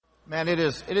Man, it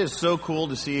is so cool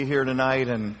to see you here tonight,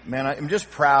 and man, I'm just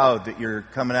proud that you're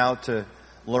coming out to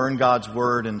learn God's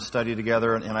Word and study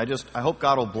together, and I hope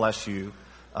God will bless you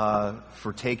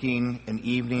for taking an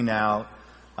evening out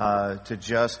to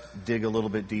just dig a little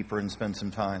bit deeper and spend some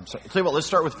time. So I'll tell you what, let's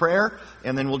start with prayer,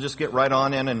 and then we'll just get right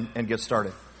on in and get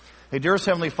started. Hey, dearest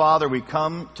Heavenly Father, we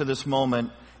come to this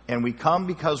moment, and we come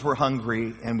because we're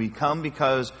hungry, and we come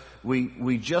because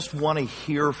we just want to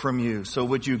hear from you. So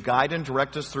would you guide and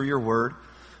direct us through your word?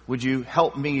 Would you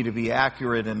help me to be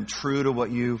accurate and true to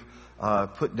what you've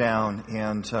put down,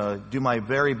 and do my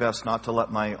very best not to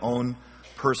let my own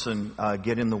person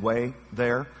get in the way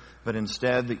there, but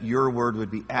instead that your word would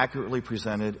be accurately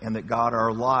presented, and that, God,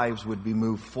 our lives would be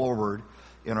moved forward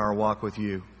in our walk with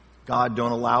you. God,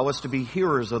 don't allow us to be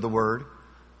hearers of the word.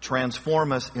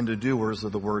 Transform us into doers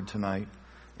of the word tonight.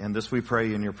 And this we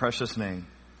pray in your precious name.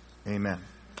 Amen.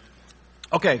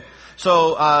 Okay,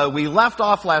 so we left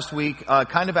off last week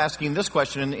kind of asking this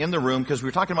question in the room, because we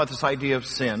were talking about this idea of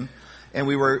sin. And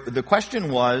the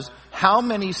question was, how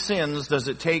many sins does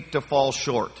it take to fall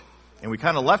short? And we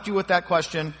kind of left you with that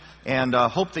question, and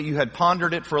hope that you had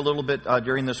pondered it for a little bit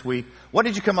during this week. What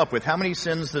did you come up with? How many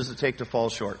sins does it take to fall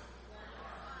short?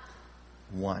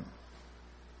 One.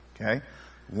 Okay?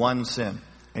 One sin.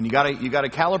 And you gotta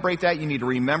calibrate that. You need to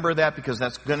remember that, because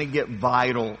that's going to get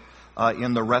vital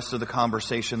in the rest of the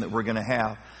conversation that we're going to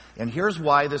have. And here's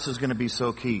why this is going to be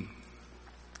so key.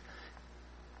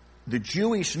 The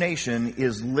Jewish nation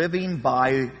is living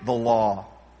by the law.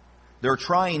 They're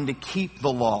trying to keep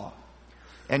the law.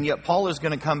 And yet Paul is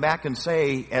going to come back and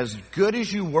say, as good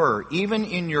as you were, even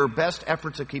in your best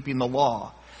efforts of keeping the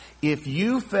law, if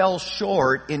you fell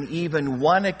short in even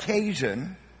one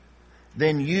occasion,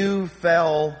 then you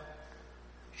fell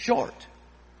short.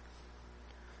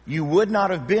 You would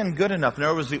not have been good enough. In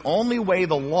other words, the only way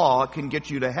the law can get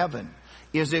you to heaven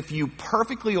is if you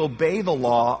perfectly obey the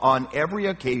law on every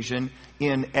occasion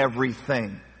in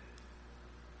everything.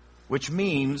 Which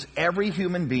means every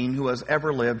human being who has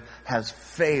ever lived has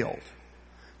failed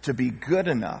to be good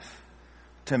enough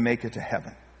to make it to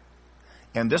heaven.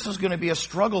 And this is going to be a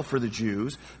struggle for the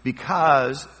Jews,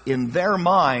 because in their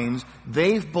minds,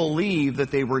 they've believed that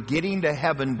they were getting to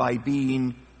heaven by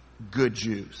being good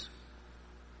Jews.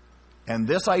 And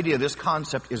this idea, this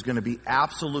concept is going to be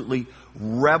absolutely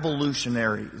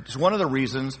revolutionary. It's one of the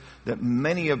reasons that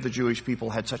many of the Jewish people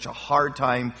had such a hard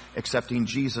time accepting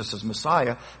Jesus as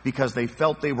Messiah, because they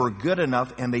felt they were good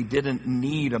enough and they didn't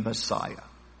need a Messiah,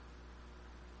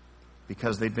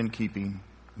 because they'd been keeping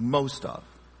most of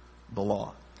the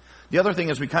law. The other thing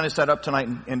is, we kind of set up tonight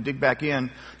and dig back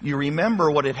in. You remember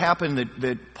what had happened,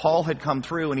 that Paul had come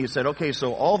through and he said, okay,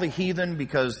 so all the heathen,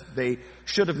 because they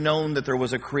should have known that there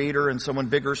was a creator and someone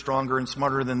bigger, stronger, and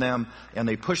smarter than them, and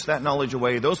they pushed that knowledge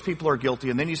away, those people are guilty.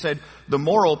 And then he said the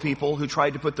moral people who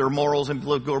tried to put their morals and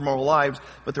live good moral lives,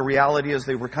 but the reality is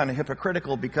they were kind of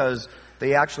hypocritical, because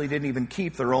they actually didn't even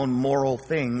keep their own moral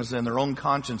things, and their own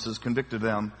consciences convicted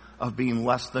them of being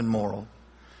less than moral.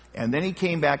 And then he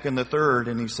came back in the third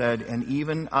and he said, and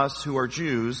even us who are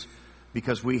Jews,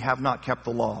 because we have not kept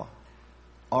the law,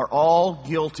 are all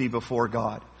guilty before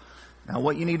God. Now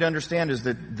what you need to understand is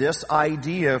that this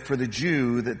idea for the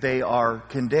Jew, that they are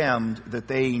condemned, that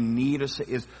they need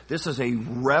this is a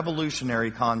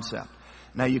revolutionary concept.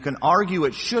 Now you can argue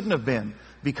it shouldn't have been,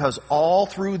 because all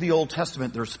through the Old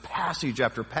Testament there's passage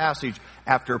after passage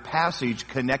after passage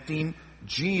connecting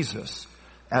Jesus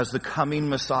as the coming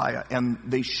Messiah. And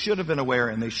they should have been aware,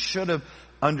 and they should have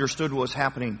understood what was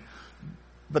happening.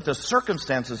 But the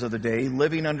circumstances of the day,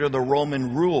 living under the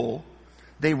Roman rule,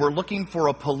 they were looking for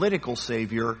a political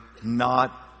savior,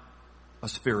 not a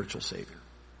spiritual savior.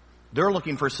 They're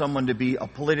looking for someone to be a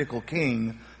political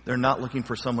king. They're not looking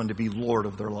for someone to be Lord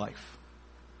of their life.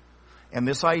 And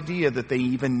this idea that they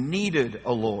even needed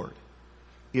a Lord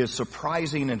is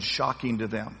surprising and shocking to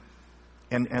them.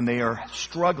 And they are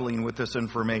struggling with this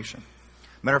information.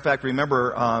 Matter of fact,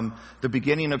 remember the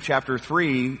beginning of chapter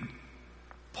 3,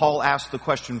 Paul asked the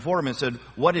question for him and said,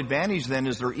 what advantage then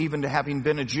is there even to having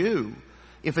been a Jew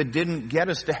if it didn't get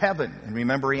us to heaven? And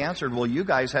remember, he answered, well, you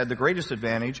guys had the greatest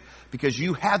advantage, because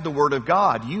you had the Word of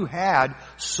God. You had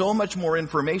so much more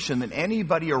information than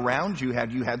anybody around you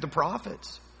had. You had the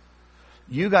prophets.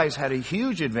 You guys had a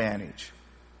huge advantage.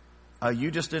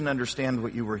 You just didn't understand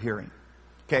what you were hearing.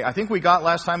 Okay, I think we got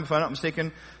last time, if I'm not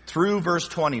mistaken, through verse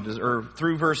 20, or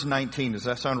through verse 19. Does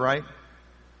that sound right?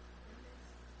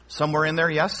 Somewhere in there,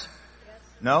 yes?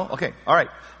 No? Okay, all right.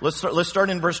 Let's start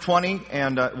in verse 20,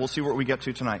 and we'll see what we get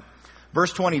to tonight.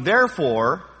 Verse 20,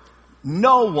 therefore,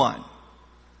 no one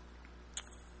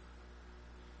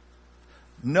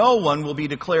No one will be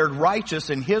declared righteous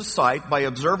in his sight by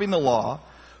observing the law.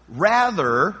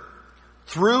 Rather,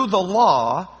 through the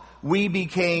law, we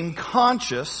became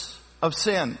conscious of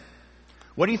sin.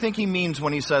 What do you think he means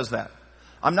when he says that?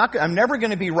 I'm never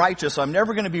going to be righteous. I'm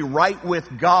never going to be right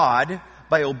with God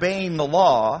by obeying the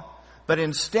law. But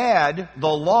instead, the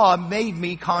law made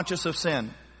me conscious of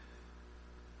sin.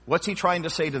 What's he trying to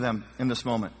say to them in this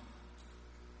moment?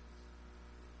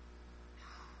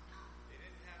 They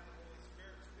didn't have the Holy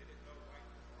Spirit, so they didn't know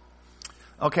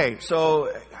right Okay,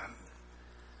 so,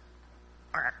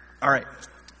 all right.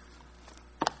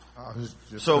 I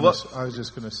was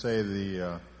just going to say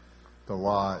the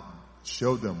law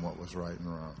showed them what was right and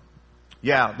wrong.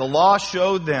 Yeah, the law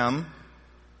showed them,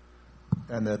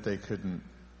 and that they couldn't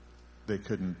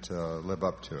live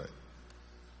up to it.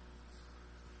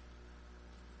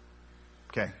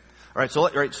 Okay. All right, so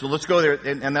let's go there,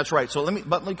 and that's right. So let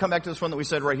me come back to this one that we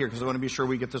said right here, because I want to be sure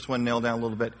we get this one nailed down a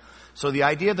little bit. So the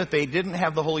idea that they didn't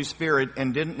have the Holy Spirit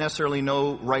and didn't necessarily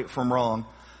know right from wrong,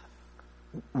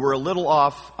 we're a little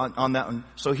off on that one.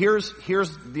 So here's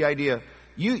the idea.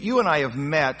 You and I have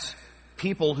met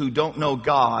people who don't know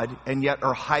God and yet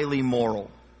are highly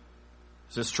moral.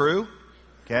 Is this true?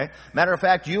 Okay. Matter of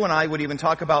fact, you and I would even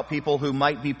talk about people who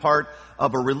might be part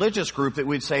of a religious group that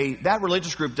we'd say that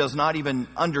religious group does not even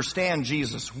understand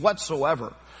Jesus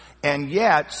whatsoever. And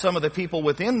yet, some of the people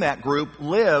within that group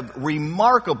live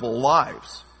remarkable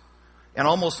lives. And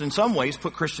almost in some ways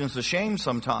put Christians to shame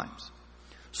sometimes.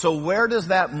 So where does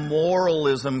that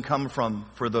moralism come from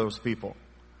for those people?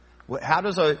 How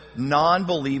does a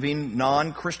non-believing,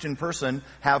 non-Christian person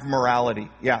have morality?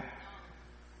 Yeah.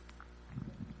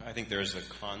 I think there's a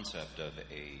concept of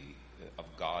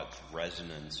God's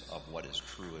resonance of what is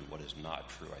true and what is not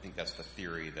true. I think that's the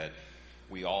theory that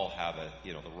we all have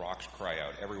the rocks cry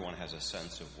out. Everyone has a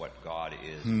sense of what God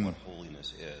is and what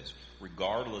holiness is,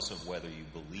 regardless of whether you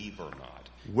believe or not.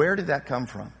 Where did that come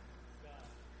from?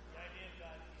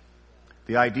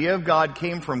 The idea of God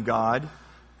came from God.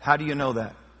 How do you know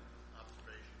that?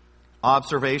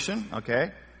 Observation,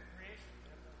 okay.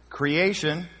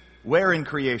 Creation. Where in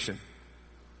creation?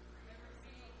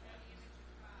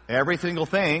 Every single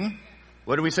thing.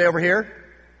 What do we say over here?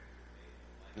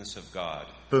 Of God.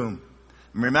 Boom.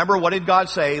 Remember, what did God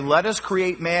say? Let us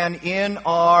create man in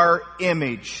our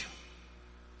image.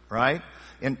 Right?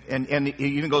 And it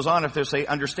even goes on if they say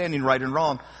understanding right and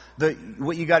wrong.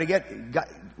 What you got to get,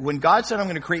 when God said I'm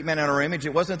going to create man in our image,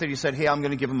 it wasn't that he said, hey, I'm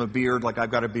going to give him a beard like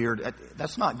I've got a beard.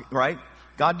 That's not right.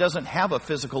 God doesn't have a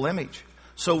physical image.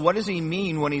 So what does he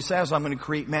mean when he says, I'm going to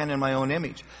create man in my own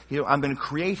image? I'm going to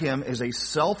create him as a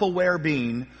self-aware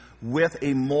being with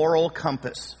a moral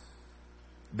compass.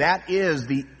 That is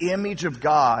the image of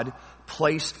God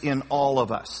placed in all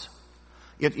of us.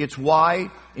 It's why,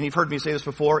 and you've heard me say this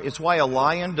before, it's why a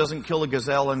lion doesn't kill a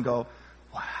gazelle and go,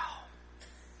 wow,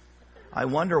 I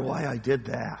wonder why I did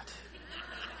that.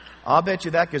 I'll bet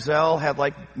you that gazelle had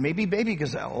maybe baby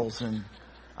gazelles, and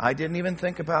I didn't even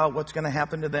think about what's going to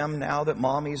happen to them now that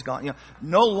mommy's gone.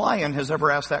 No lion has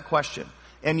ever asked that question.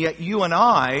 And yet you and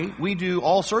I, we do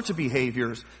all sorts of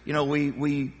behaviors.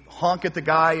 We honk at the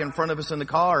guy in front of us in the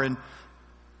car, and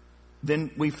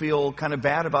then we feel kind of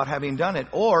bad about having done it.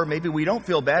 Or maybe we don't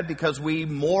feel bad because we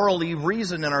morally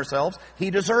reason in ourselves,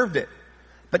 he deserved it.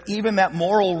 But even that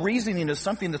moral reasoning is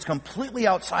something that's completely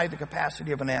outside the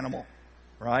capacity of an animal,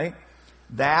 right?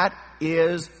 That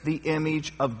is the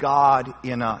image of God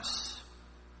in us.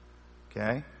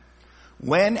 Okay?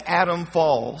 When Adam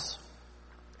falls,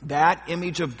 that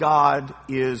image of God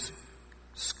is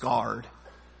scarred.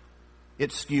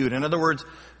 It's skewed. In other words,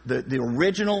 the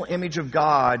original image of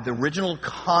God, the original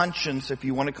conscience, if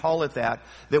you want to call it that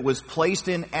was placed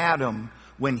in Adam,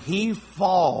 when he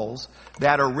falls,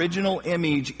 that original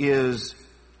image is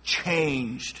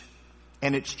changed.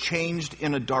 And it's changed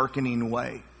in a darkening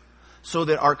way. So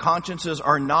that our consciences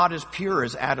are not as pure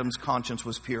as Adam's conscience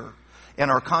was pure.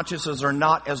 And our consciences are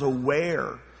not as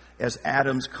aware as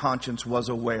Adam's conscience was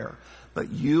aware.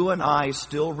 But you and I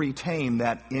still retain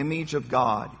that image of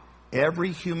God.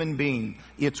 Every human being.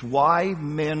 It's why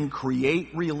men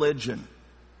create religion.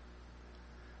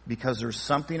 Because there's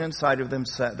something inside of them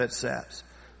that says,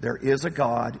 there is a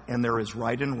God and there is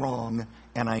right and wrong,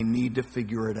 and I need to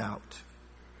figure it out.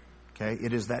 Okay?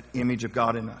 It is that image of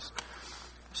God in us.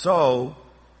 So,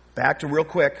 back to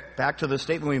the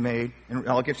statement we made, and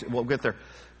we'll get there.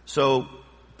 So,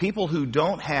 people who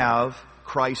don't have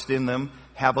Christ in them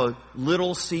have a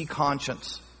little c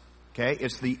conscience. Okay?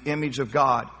 It's the image of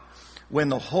God. When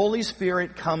the Holy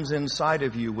Spirit comes inside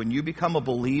of you, when you become a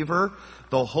believer,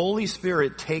 the Holy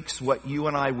Spirit takes what you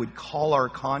and I would call our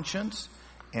conscience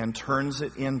and turns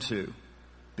it into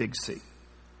big C.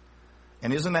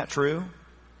 And isn't that true?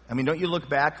 I mean, don't you look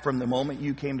back from the moment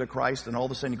you came to Christ and all of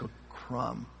a sudden you go,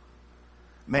 crumb.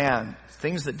 Man,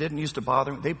 things that didn't used to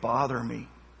bother me, they bother me.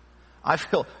 I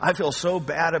feel so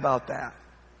bad about that.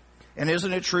 And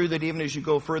isn't it true that even as you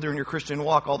go further in your Christian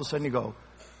walk, all of a sudden you go,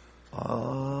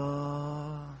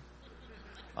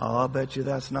 I'll bet you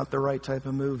that's not the right type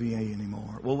of movie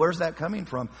anymore. Well, where's that coming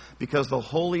from? Because the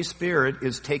Holy Spirit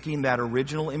is taking that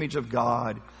original image of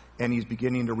God and He's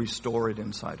beginning to restore it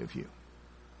inside of you.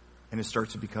 And it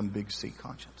starts to become big C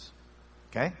conscience.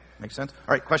 Okay? Makes sense?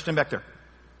 All right, question back there.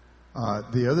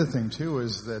 The other thing, too,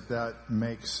 is that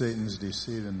makes Satan's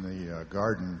deceit in the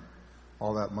garden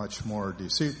all that much more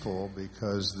deceitful,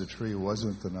 because the tree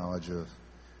wasn't the knowledge of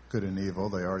good and evil.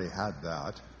 They already had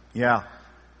that. Yeah.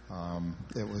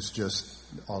 It was just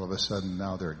all of a sudden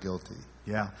now they're guilty.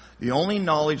 Yeah. The only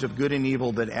knowledge of good and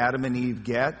evil that Adam and Eve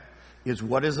get is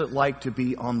what is it like to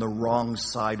be on the wrong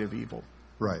side of evil.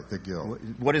 Right, the guilt.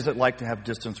 What is it like to have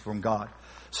distance from God?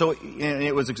 So, and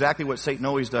it was exactly what Satan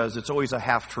always does. It's always a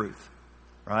half-truth,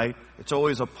 right? It's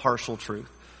always a partial truth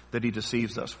that he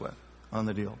deceives us with on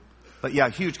the deal. But yeah,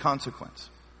 huge consequence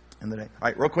in the day. All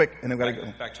right, real quick, and I've got to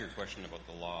go. Back to your question about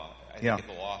the law. I think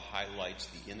the law highlights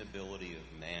the inability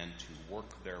of man to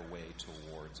work their way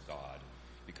towards God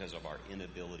because of our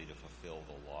inability to fulfill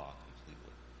the law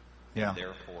completely. Yeah. And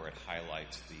therefore, it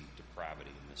highlights the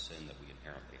depravity and the sin that we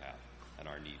inherently have and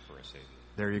our need for a Savior.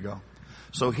 There you go.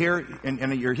 So here,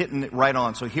 and you're hitting it right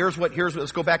on. So here's what,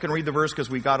 let's go back and read the verse because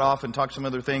we got off and talked some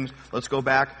other things. Let's go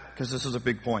back because this is a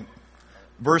big point.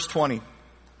 Verse 20.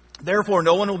 Therefore,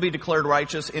 no one will be declared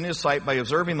righteous in his sight by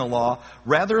observing the law.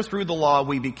 Rather, through the law,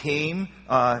 we became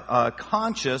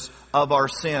conscious of our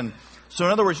sin. So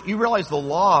in other words, you realize the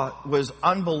law was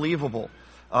unbelievable.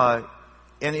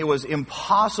 And it was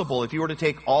impossible if you were to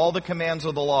take all the commands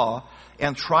of the law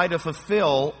and try to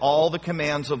fulfill all the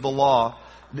commands of the law.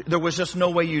 There was just no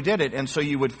way you did it. And so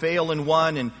you would fail in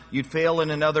one, and you'd fail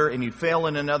in another, and you'd fail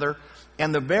in another.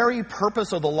 And the very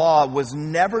purpose of the law was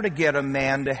never to get a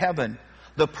man to heaven.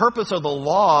 The purpose of the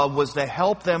law was to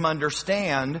help them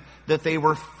understand that they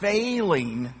were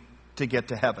failing to get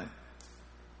to heaven.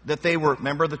 That they were,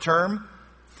 remember the term?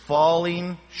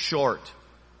 Falling short.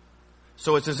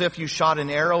 So it's as if you shot an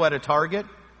arrow at a target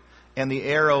and the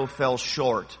arrow fell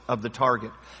short of the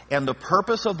target. And the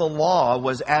purpose of the law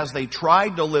was, as they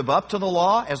tried to live up to the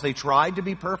law, as they tried to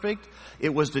be perfect,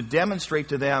 it was to demonstrate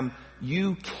to them,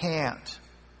 you can't.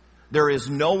 There is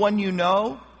no one you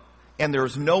know, and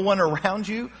there's no one around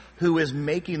you who is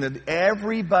making that.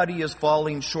 Everybody is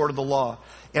falling short of the law.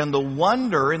 And the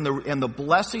wonder and the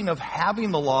blessing of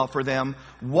having the law for them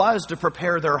was to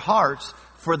prepare their hearts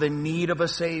for the need of a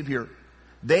Savior.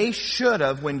 They should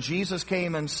have, when Jesus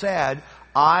came and said,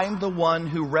 I'm the one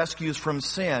who rescues from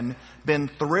sin, been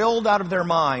thrilled out of their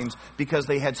minds because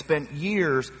they had spent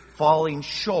years falling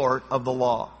short of the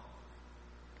law.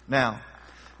 Now,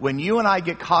 when you and I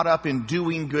get caught up in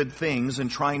doing good things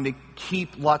and trying to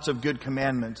keep lots of good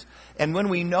commandments, and when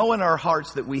we know in our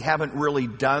hearts that we haven't really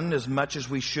done as much as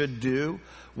we should do,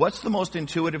 what's the most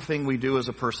intuitive thing we do as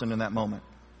a person in that moment?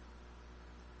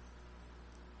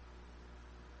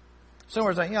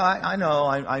 Somewhere it's like, I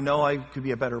know I could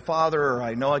be a better father, or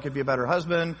I know I could be a better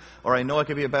husband, or I know I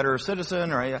could be a better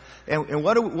citizen, and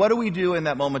what do we do in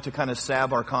that moment to kind of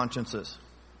salve our consciences?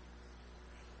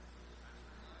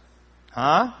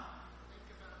 Huh?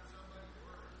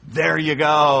 There you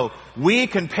go. We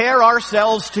compare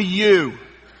ourselves to you.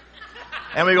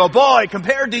 And we go, boy,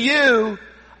 compared to you,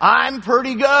 I'm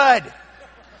pretty good.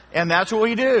 And that's what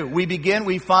we do.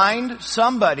 We find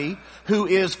somebody who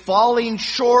is falling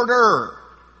shorter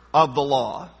of the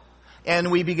law.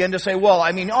 And we begin to say, well,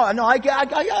 I mean, I'm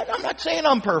not saying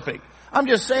I'm perfect. I'm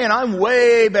just saying I'm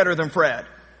way better than Fred.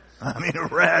 I mean,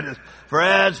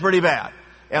 Fred's pretty bad.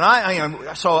 And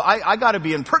I got to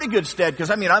be in pretty good stead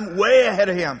because, I'm way ahead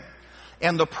of him.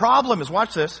 And the problem is,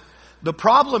 watch this. The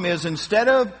problem is, instead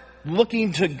of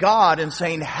looking to God and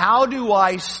saying, how do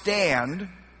I stand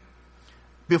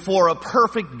before a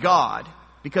perfect God?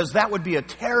 Because that would be a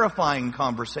terrifying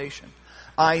conversation.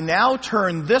 I now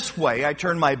turn this way. I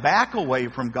turn my back away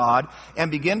from God and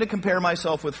begin to compare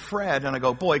myself with Fred. And I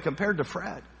go, boy, compared to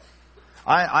Fred,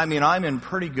 I'm in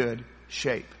pretty good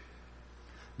shape.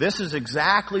 This is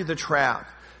exactly the trap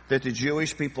that the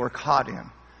Jewish people are caught in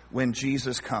when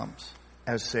Jesus comes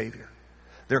as Savior.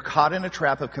 They're caught in a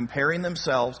trap of comparing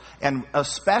themselves, and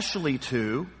especially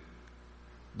to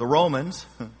the Romans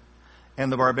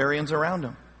and the barbarians around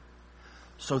them.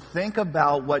 So think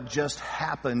about what just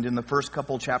happened in the first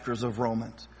couple chapters of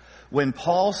Romans. When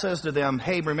Paul says to them,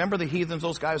 hey, remember the heathens,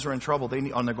 those guys are in trouble.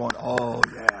 And they're going, oh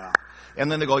yeah. And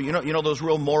then they go, you know those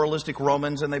real moralistic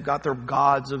Romans, and they've got their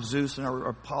gods of Zeus and or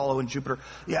Apollo and Jupiter.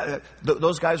 Yeah,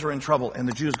 those guys are in trouble. And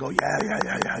the Jews go,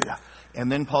 yeah.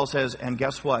 And then Paul says, and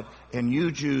guess what? And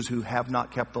you Jews who have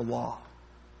not kept the law,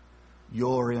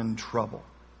 you're in trouble.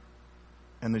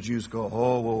 And the Jews go,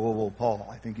 whoa, Paul,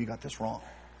 I think you got this wrong.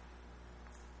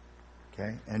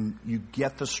 Okay? And you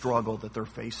get the struggle that they're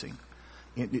facing.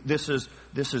 This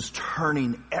is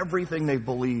turning everything they've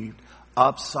believed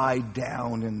upside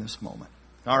down in this moment.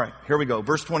 All right, here we go.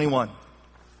 Verse 21.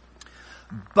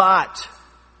 But,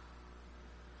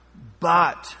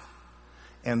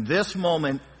 in this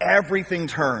moment, everything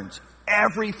turns.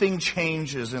 Everything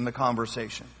changes in the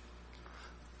conversation.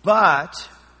 But,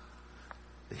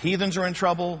 the heathens are in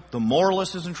trouble. The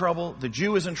moralist is in trouble. The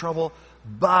Jew is in trouble.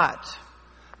 But,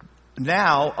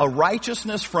 now, a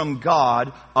righteousness from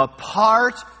God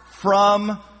apart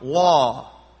from law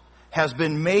has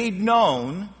been made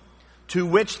known, to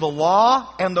which the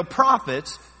law and the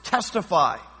prophets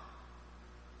testify.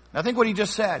 Now think what he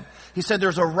just said. He said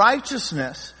there's a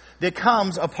righteousness that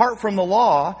comes apart from the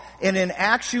law, and in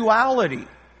actuality,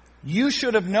 you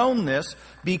should have known this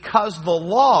because the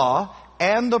law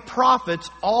and the prophets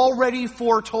already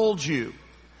foretold you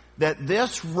that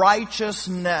this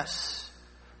righteousness,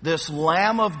 this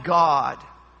Lamb of God,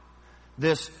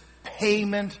 this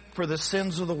payment for the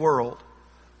sins of the world,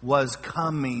 was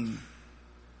coming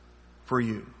for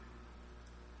you.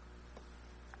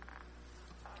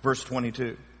 Verse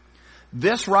 22.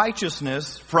 This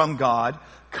righteousness from God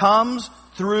comes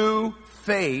through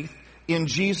faith in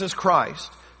Jesus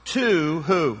Christ to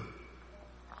who?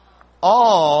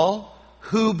 All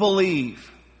who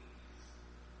believe.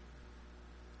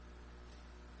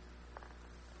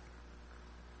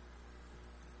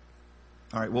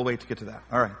 All right, we'll wait to get to that.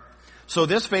 All right. So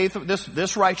this faith,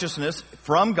 this righteousness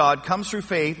from God comes through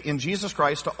faith in Jesus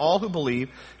Christ to all who believe.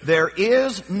 There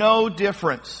is no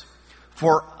difference.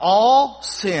 For all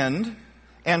sinned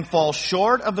and fall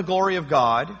short of the glory of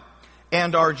God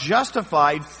and are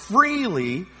justified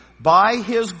freely by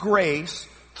His grace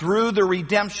through the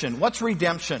redemption. What's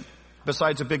redemption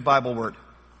besides a big Bible word?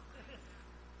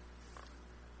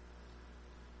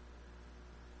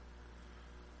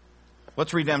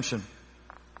 What's redemption?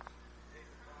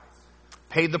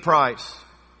 Paid the price.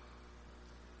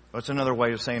 What's another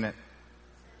way of saying it?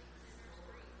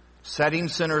 Setting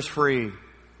sinners free.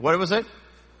 What was it?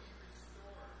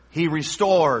 He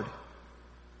restored.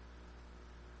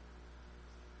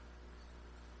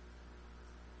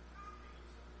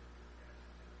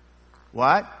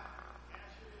 What?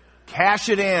 Cash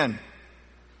it in.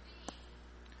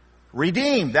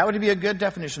 Redeemed. That would be a good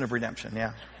definition of redemption.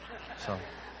 Yeah. So,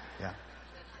 yeah.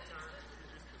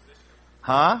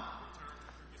 Huh?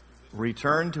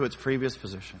 Return to its previous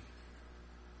position.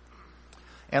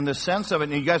 And the sense of it,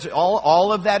 and you guys,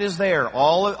 all of that is there.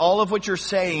 All of what you're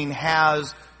saying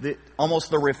has almost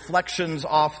the reflections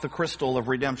off the crystal of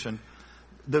redemption.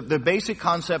 The basic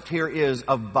concept here is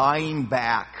of buying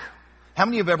back. How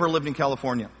many have ever lived in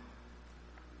California?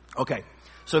 Okay.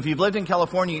 So if you've lived in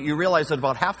California, you realize that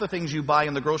about half the things you buy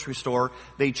in the grocery store,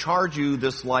 they charge you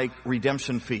this like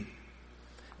redemption fee.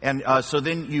 And so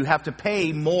then you have to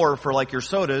pay more for like your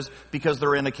sodas because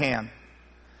they're in a can.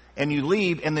 And you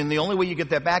leave, and then the only way you get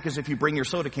that back is if you bring your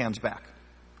soda cans back.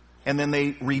 And then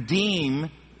they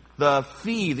redeem the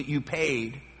fee that you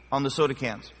paid on the soda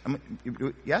cans.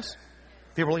 Yes?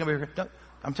 People are looking at me. No,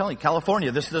 I'm telling you,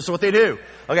 California, this is what they do.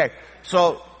 Okay,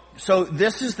 so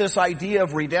this is this idea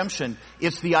of redemption.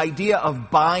 It's the idea of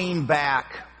buying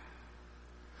back.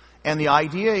 And the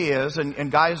idea is, and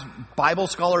guys, Bible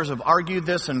scholars have argued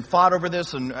this and fought over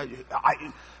this, and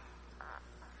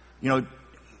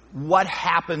what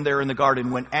happened there in the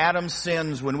garden when Adam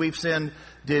sins, when we've sinned?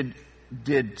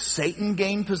 Did Satan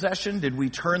gain possession? Did we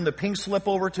turn the pink slip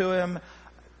over to him?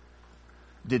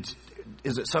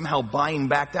 Is it somehow buying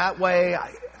back that way?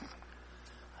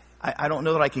 I don't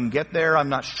know that I can get there. I'm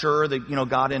not sure that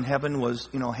God in heaven was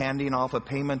handing off a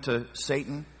payment to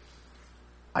Satan.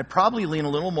 I probably lean a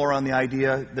little more on the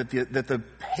idea that the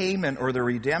payment or the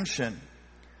redemption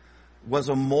was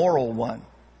a moral one.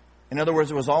 In other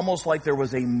words, it was almost like there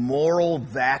was a moral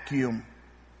vacuum.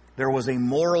 There was a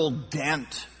moral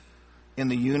dent in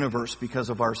the universe because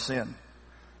of our sin.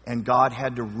 And God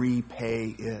had to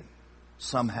repay it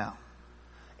somehow.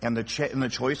 And the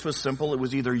choice was simple. It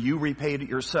was either you repaid it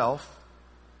yourself,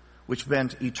 which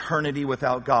meant eternity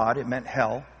without God. It meant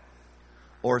hell.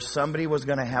 Or somebody was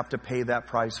going to have to pay that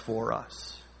price for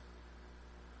us.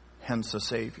 Hence a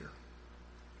Savior.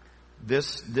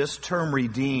 This term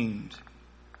redeemed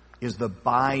is the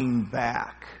buying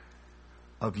back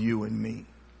of you and me.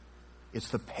 It's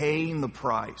the paying the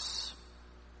price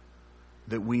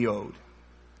that we owed.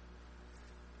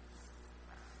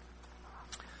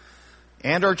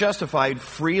 And are justified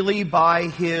freely by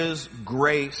His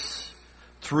grace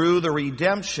through the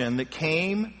redemption that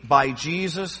came by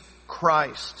Jesus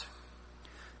Christ.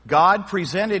 God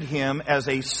presented Him as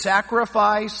a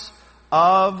sacrifice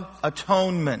of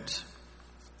atonement.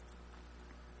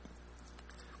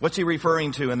 What's He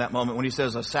referring to in that moment when He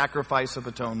says a sacrifice of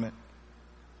atonement?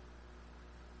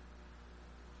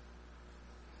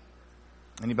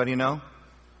 Anybody know?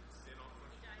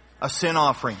 A sin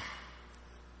offering.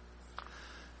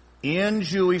 In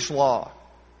Jewish law,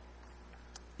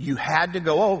 you had to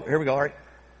go, oh, here we go, all right,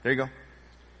 there you go.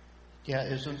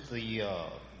 Yeah, isn't the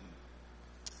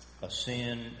a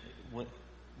sin,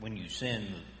 when you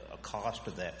sin, a cost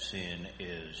of that sin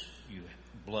is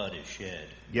blood is shed?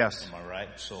 Yes. Am I right?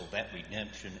 So that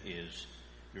redemption is,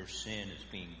 your sin is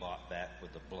being bought back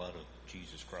with the blood of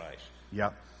Jesus Christ.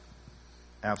 Yep,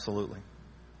 absolutely.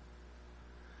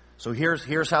 So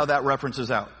here's how that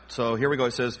references out. So here we go.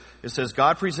 It says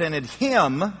God presented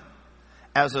Him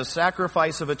as a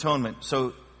sacrifice of atonement.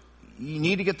 So you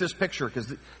need to get this picture,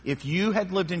 because if you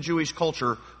had lived in Jewish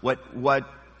culture, what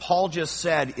Paul just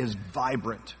said is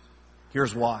vibrant.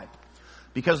 Here's why.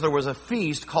 Because there was a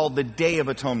feast called the Day of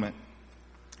Atonement.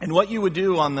 And what you would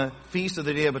do on the Feast of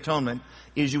the Day of Atonement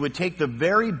is you would take the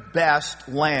very best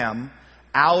lamb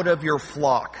out of your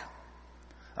flock.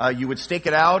 You would stake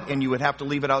it out, and you would have to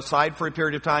leave it outside for a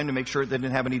period of time to make sure it didn't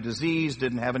have any disease,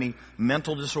 didn't have any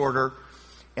mental disorder.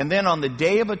 And then on the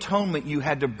Day of Atonement, you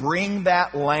had to bring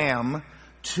that lamb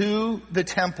to the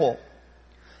temple.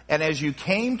 And as you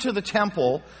came to the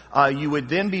temple, you would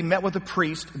then be met with a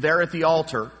priest there at the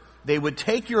altar. They would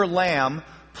take your lamb,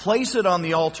 place it on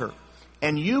the altar,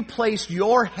 and you placed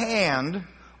your hand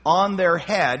on their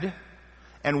head,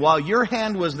 and while your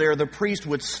hand was there, the priest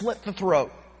would slit the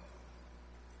throat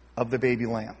of the baby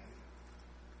lamb.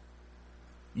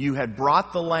 You had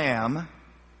brought the lamb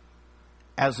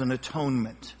as an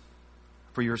atonement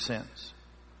for your sins.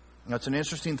 That's an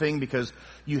interesting thing, because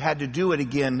you had to do it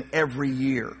again every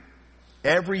year.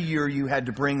 Every year you had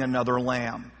to bring another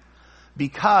lamb,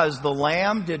 because the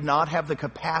lamb did not have the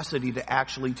capacity to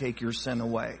actually take your sin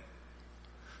away.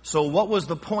 So what was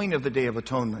the point of the Day of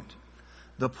Atonement?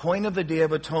 The point of the Day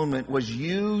of Atonement was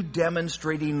you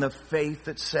demonstrating the faith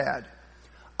that said,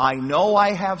 I know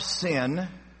I have sin,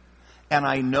 and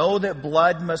I know that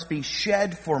blood must be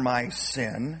shed for my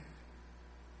sin,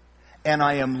 and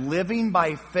I am living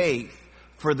by faith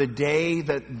for the day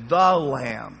that the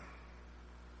Lamb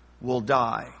will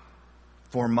die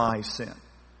for my sin.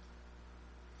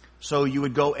 So you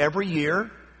would go every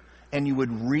year, and you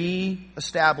would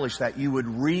re-establish that. You would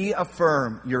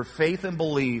reaffirm your faith and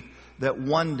belief that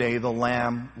one day the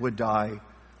Lamb would die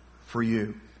for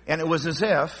you. And it was as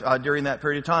if, during that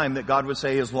period of time, that God would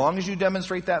say, as long as you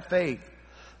demonstrate that faith,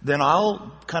 then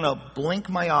I'll kind of blink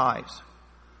my eyes.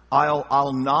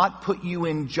 I'll not put you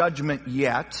in judgment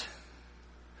yet,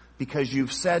 because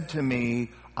you've said to me,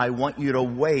 I want you to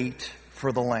wait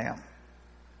for the Lamb.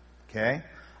 Okay?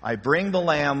 I bring the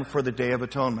Lamb for the Day of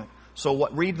Atonement. So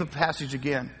read the passage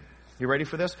again. You ready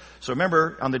for this? So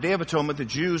remember, on the Day of Atonement, the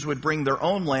Jews would bring their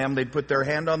own lamb. They'd put their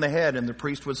hand on the head, and the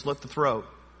priest would slit the throat,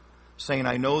 saying,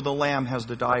 I know the Lamb has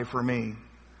to die for me.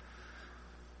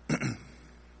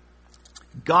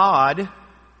 God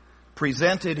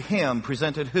presented Him,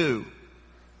 presented who?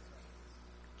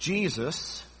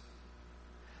 Jesus,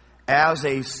 as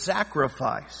a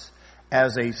sacrifice,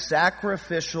 as a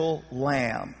sacrificial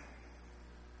lamb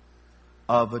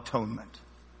of atonement.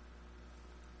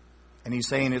 And He's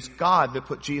saying it's God that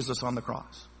put Jesus on the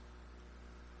cross.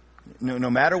 No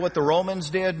matter what the Romans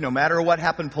did, no matter what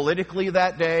happened politically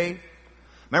that day.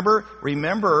 Remember,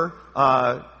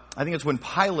 I think it's when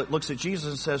Pilate looks at Jesus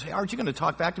and says, hey, aren't you going to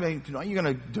talk back to me? Aren't you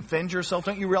going to defend yourself?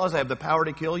 Don't you realize I have the power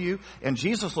to kill you? And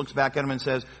Jesus looks back at him and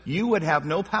says, you would have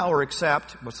no power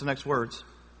except, what's the next words?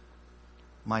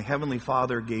 My heavenly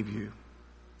Father gave you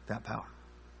that power.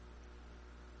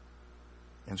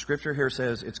 And Scripture here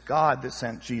says it's God that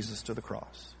sent Jesus to the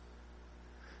cross,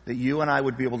 that you and I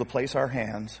would be able to place our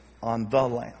hands on the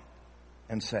Lamb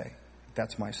and say,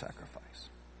 that's my sacrifice.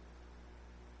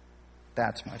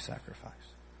 That's my sacrifice.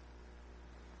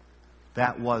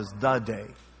 That was the Day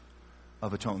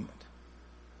of Atonement.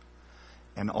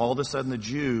 And all of a sudden the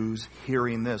Jews,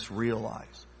 hearing this,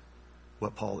 realize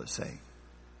what Paul is saying.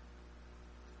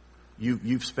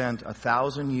 You've spent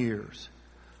 1,000 years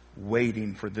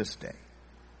waiting for this day,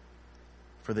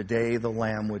 for the day the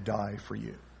Lamb would die for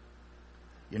you.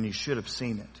 And you should have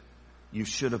seen it. You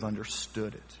should have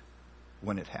understood it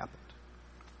when it happened.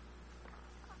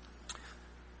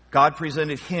 God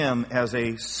presented him as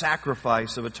a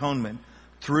sacrifice of atonement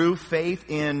through faith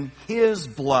in his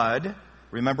blood.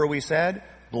 Remember we said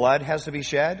blood has to be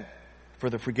shed for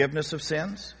the forgiveness of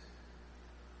sins.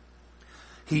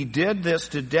 He did this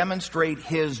to demonstrate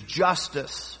his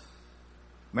justice.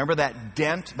 Remember that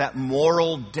dent, that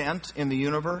moral dent in the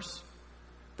universe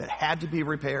that had to be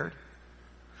repaired?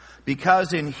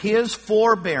 Because in his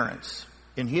forbearance,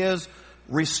 in his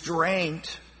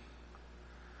restraint,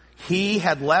 he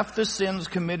had left the sins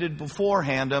committed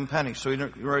beforehand unpunished.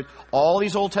 So all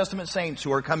these Old Testament saints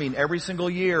who are coming every single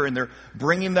year and they're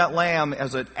bringing that lamb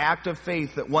as an act of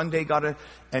faith that one day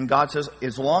and God says,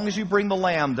 as long as you bring the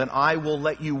lamb, then I will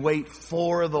let you wait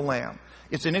for the lamb.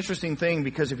 It's an interesting thing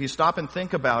because if you stop and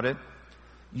think about it,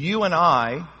 you and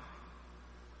I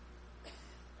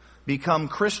become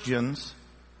Christians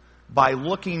by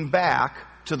looking back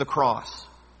to the cross.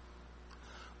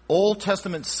 Old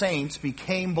Testament saints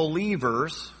became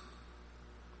believers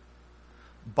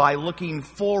by looking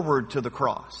forward to the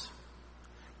cross,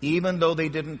 even though they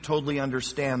didn't totally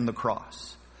understand the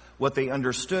cross. What they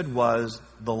understood was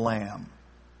the Lamb,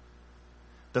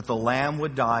 that the Lamb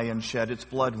would die and shed its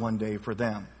blood one day for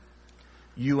them.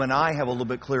 You and I have a little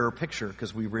bit clearer picture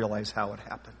because we realize how it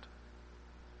happened.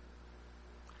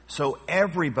 So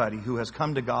everybody who has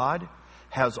come to God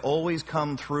has always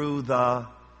come through the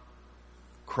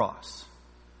cross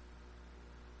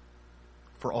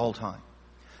for all time.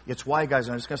 It's why, guys,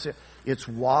 I'm just going to say, it's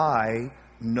why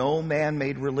no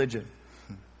man-made religion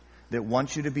that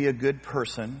wants you to be a good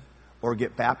person or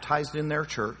get baptized in their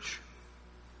church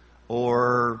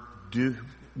or do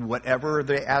whatever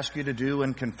they ask you to do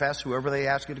and confess whoever they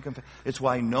ask you to confess. It's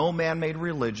why no man-made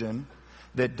religion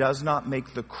that does not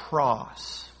make the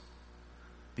cross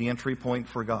the entry point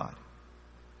for God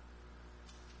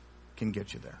can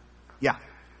get you there. Yeah.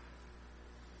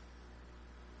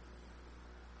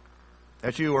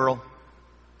 That's you, Earl.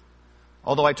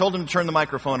 Although I told him to turn the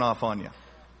microphone off on you.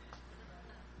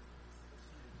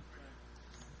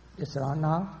 Is it on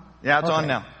now? Yeah, it's on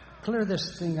now. Clear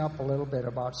this thing up a little bit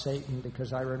about Satan,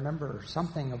 because I remember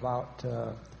something about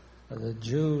the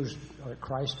Jews.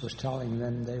 Christ was telling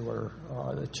them they were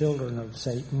the children of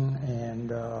Satan,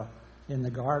 and in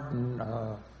the garden,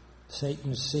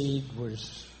 Satan's seed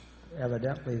was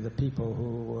evidently the people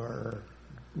who were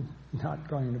not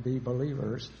going to be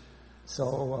believers.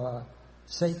 So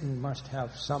Satan must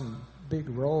have some big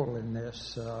role in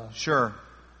this. Sure.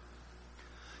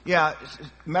 Yeah,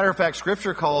 matter of fact,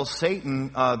 Scripture calls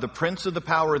Satan the prince of the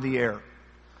power of the air.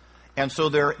 And so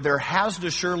there has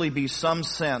to surely be some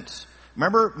sense.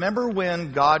 Remember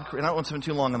when God, and I don't want to spend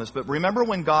too long on this, but remember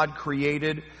when God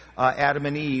created Adam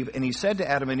and Eve, and he said to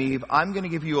Adam and Eve, I'm going to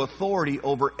give you authority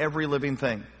over every living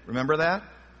thing. Remember that?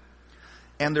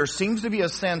 And there seems to be a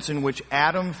sense in which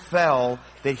Adam fell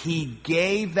that he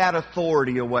gave that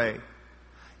authority away.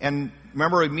 And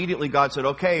remember, immediately God said,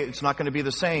 okay, it's not going to be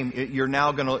the same. You're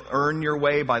now going to earn your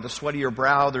way by the sweat of your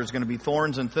brow. There's going to be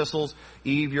thorns and thistles.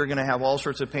 Eve, you're going to have all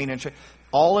sorts of pain and shame.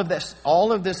 All of this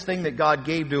thing that God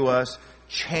gave to us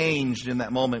changed in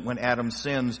that moment when Adam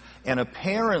sins. And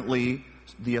apparently,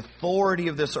 the authority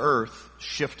of this earth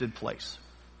shifted place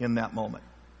in that moment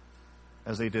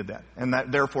as they did that. And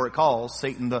that, therefore, it calls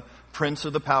Satan the prince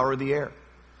of the power of the air.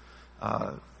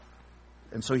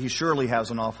 And so he surely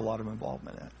has an awful lot of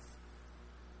involvement in it.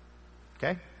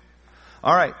 Okay?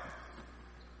 All right.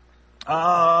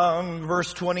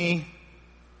 Verse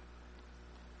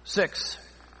 26.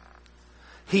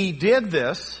 He did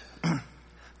this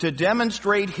to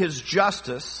demonstrate his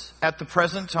justice at the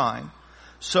present time,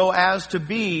 so as to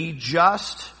be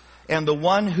just and the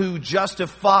one who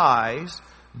justifies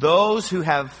those who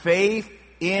have faith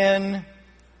in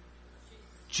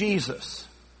Jesus.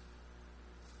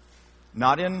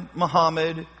 Not in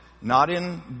Muhammad, not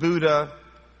in Buddha,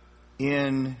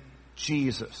 in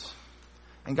Jesus.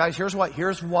 And guys,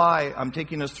 here's why I'm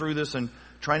taking us through this and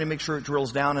trying to make sure it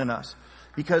drills down in us.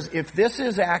 Because if this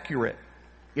is accurate,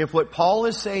 if what Paul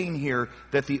is saying here,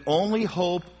 that the only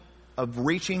hope of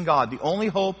reaching God, the only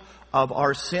hope of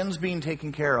our sins being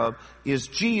taken care of is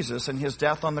Jesus and his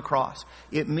death on the cross,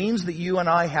 it means that you and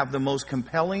I have the most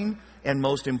compelling and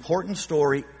most important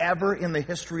story ever in the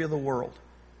history of the world.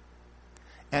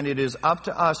 And it is up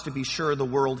to us to be sure the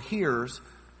world hears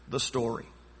the story.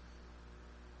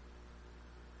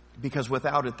 Because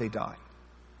without it, they die.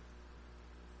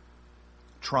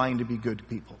 Trying to be good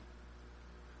people,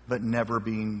 but never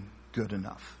being good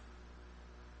enough.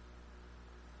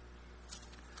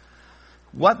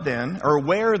 What then, or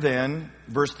where then,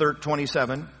 verse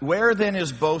 27, where then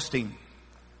is boasting?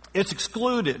 It's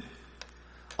excluded.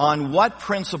 On what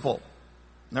principle?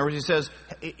 In other words, he says,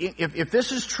 if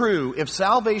this is true, if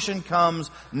salvation comes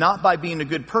not by being a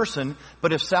good person,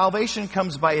 but if salvation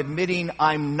comes by admitting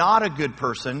I'm not a good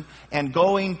person and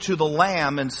going to the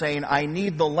Lamb and saying, I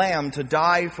need the Lamb to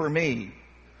die for me,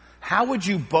 how would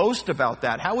you boast about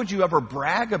that? How would you ever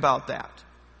brag about that?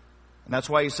 And that's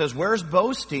why he says, where's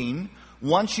boasting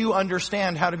once you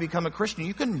understand how to become a Christian?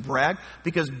 You couldn't brag,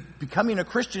 because becoming a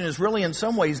Christian is really in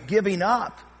some ways giving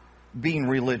up being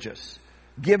religious.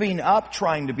 Giving up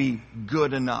trying to be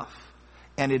good enough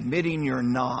and admitting you're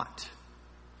not.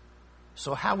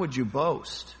 So how would you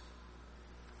boast?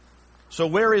 So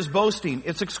where is boasting?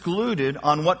 It's excluded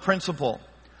on what principle?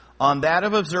 On that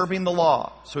of observing the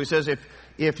law. So he says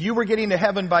if you were getting to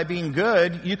heaven by being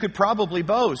good, you could probably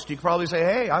boast. You could probably say,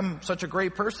 hey, I'm such a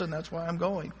great person, that's why I'm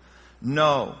going.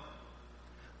 No.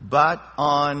 But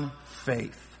on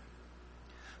faith.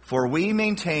 For we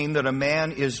maintain that a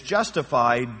man is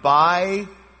justified by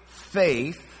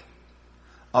faith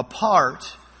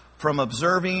apart from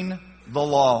observing the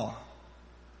law.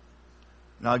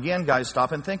 Now again, guys,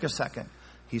 stop and think a second.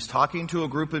 He's talking to a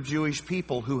group of Jewish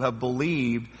people who have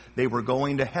believed they were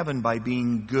going to heaven by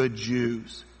being good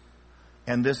Jews.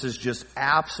 And this is just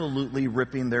absolutely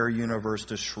ripping their universe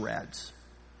to shreds.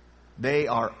 They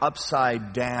are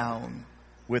upside down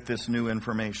with this new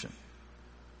information.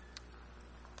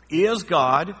 Is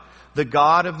God the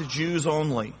God of the Jews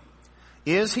only?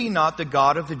 Is he not the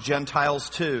God of the Gentiles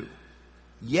too?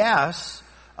 Yes,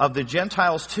 of the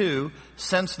Gentiles too,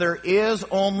 since there is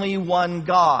only one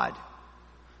God.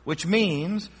 Which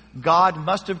means God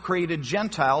must have created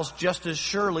Gentiles just as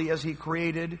surely as he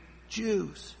created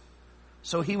Jews.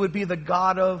 So he would be the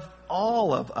God of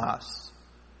all of us.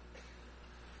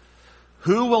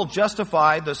 Who will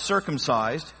justify the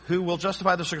circumcised? Who will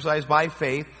justify the circumcised by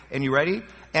faith? And you ready?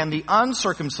 And the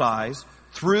uncircumcised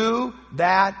through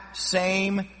that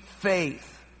same faith.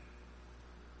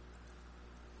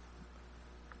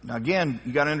 Now again,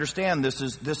 you got to understand this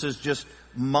is just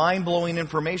mind-blowing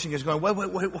information. He's going,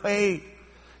 wait.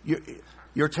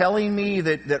 You're telling me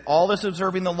that all this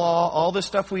observing the law, all this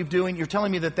stuff we've doing, you're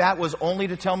telling me that was only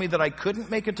to tell me that I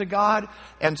couldn't make it to God,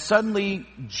 and suddenly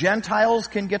Gentiles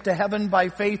can get to heaven by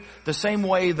faith the same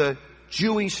way the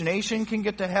Jewish nation can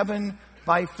get to heaven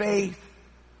by faith.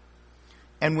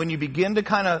 And when you begin to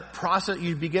kind of process,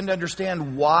 you begin to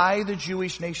understand why the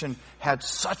Jewish nation had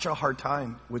such a hard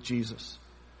time with Jesus.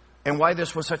 And why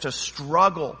this was such a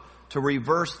struggle to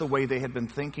reverse the way they had been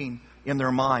thinking in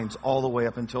their minds all the way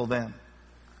up until then.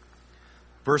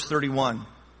 Verse 31.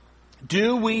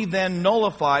 Do we then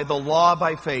nullify the law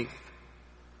by faith?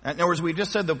 In other words, we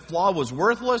just said the law was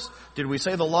worthless. Did we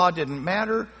say the law didn't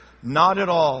matter? Not at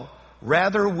all.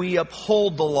 Rather, we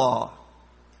uphold the law.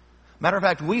 Matter of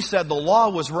fact, we said the law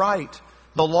was right.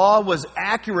 The law was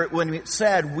accurate when it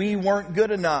said we weren't good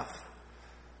enough.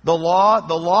 The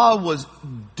law was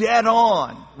dead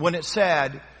on when it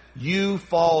said you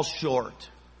fall short.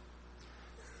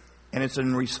 And it's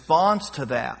in response to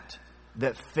that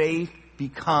faith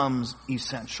becomes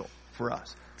essential for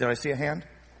us. Did I see a hand?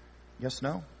 Yes,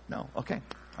 no? No. Okay.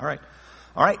 All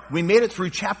right. We made it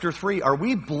through chapter 3. Are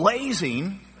we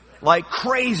blazing like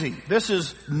crazy? This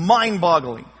is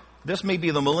mind-boggling. This may be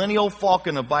the millennial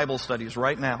falcon of Bible studies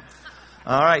right now.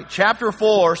 All right. Chapter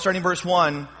 4, starting verse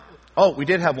 1. Oh, we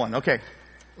did have one. Okay.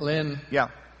 Lynn. Yeah.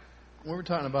 We were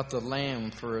talking about the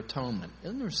Lamb for atonement.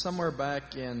 Isn't there somewhere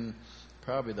back in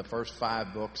probably the first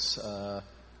 5 books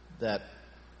that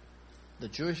the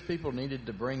Jewish people needed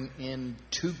to bring in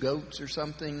 2 goats or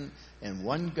something, and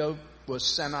one goat was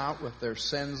sent out with their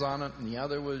sins on it, and the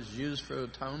other was used for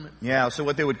atonement? Yeah, so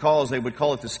what they would call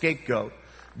it the scapegoat.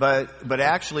 But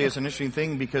actually it's an interesting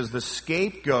thing, because the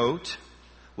scapegoat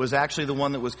was actually the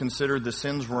one that was considered the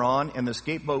sins were on, and the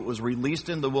scapegoat was released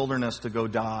in the wilderness to go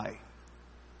die.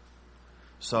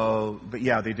 So, but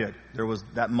yeah, they did. There was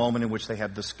that moment in which they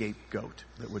had the scapegoat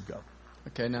that would go.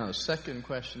 Okay, now the second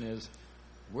question is,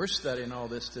 we're studying all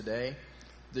this today.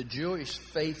 The Jewish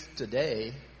faith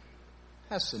today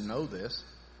has to know this.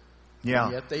 Yeah.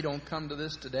 And yet they don't come to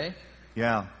this today.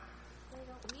 Yeah.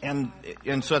 And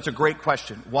so that's a great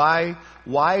question. Why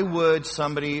would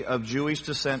somebody of Jewish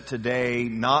descent today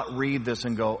not read this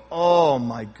and go, oh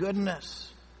my goodness?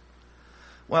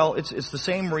 Well, it's the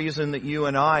same reason that you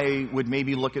and I would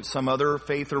maybe look at some other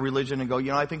faith or religion and go,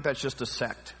 I think that's just a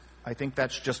sect. I think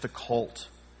that's just a cult,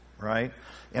 right?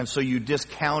 And so you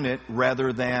discount it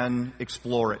rather than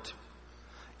explore it.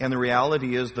 And the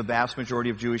reality is the vast majority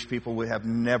of Jewish people would have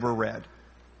never read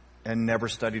and never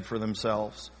studied for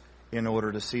themselves in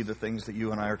order to see the things that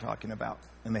you and I are talking about.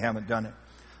 And they haven't done it.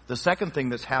 The second thing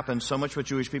that's happened so much with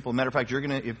Jewish people, matter of fact,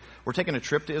 if we're taking a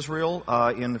trip to Israel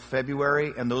in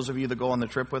February, and those of you that go on the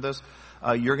trip with us,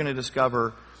 you're going to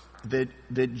discover that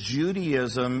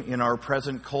Judaism in our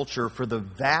present culture, for the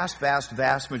vast, vast,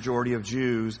 vast majority of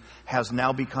Jews, has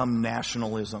now become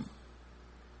nationalism.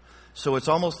 So it's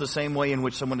almost the same way in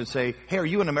which someone would say, hey, are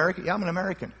you an American? Yeah, I'm an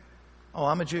American. Oh,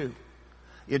 I'm a Jew.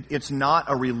 It's not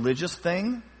a religious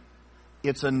thing.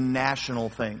 It's a national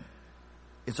thing.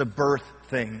 It's a birth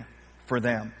thing for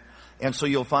them. And so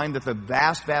you'll find that the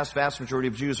vast, vast, vast majority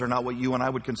of Jews are not what you and I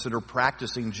would consider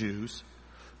practicing Jews,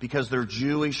 because they're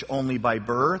Jewish only by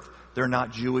birth. They're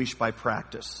not Jewish by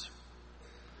practice.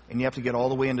 And you have to get all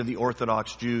the way into the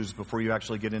Orthodox Jews before you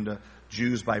actually get into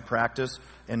Jews by practice.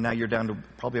 And now you're down to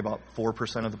probably about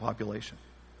 4% of the population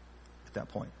at that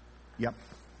point. Yep.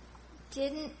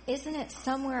 Isn't it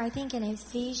somewhere, I think in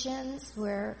Ephesians,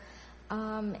 where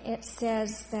it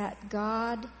says that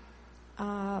God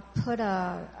put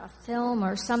a film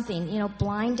or something,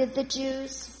 blinded the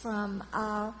Jews from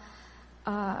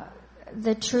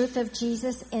the truth of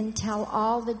Jesus until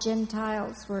all the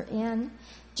Gentiles were in.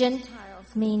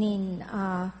 Gentiles meaning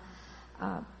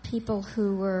people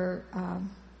who were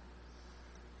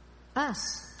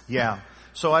us. Yeah.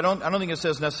 So I don't think it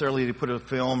says necessarily to put a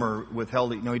film or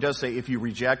withheld. He does say if you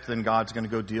reject, then God's going to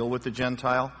go deal with the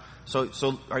Gentile. So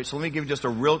all right. So let me give you just a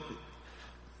real.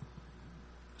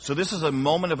 So this is a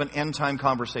moment of an end time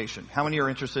conversation. How many are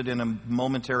interested in a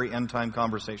momentary end time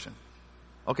conversation?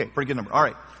 Okay, pretty good number. All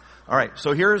right.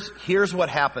 So here's what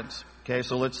happens. Okay,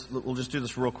 so we'll just do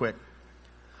this real quick.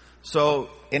 So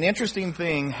an interesting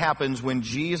thing happens when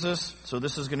Jesus. So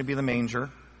this is going to be the manger.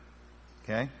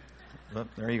 Okay. Oh,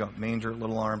 there you go. Manger,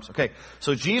 little arms. Okay.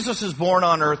 So Jesus is born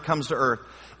on earth, comes to earth.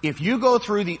 If you go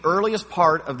through the earliest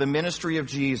part of the ministry of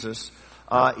Jesus,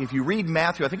 if you read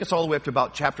Matthew, I think it's all the way up to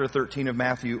about chapter 13 of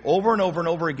Matthew, over and over and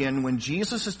over again, when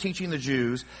Jesus is teaching the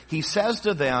Jews, he says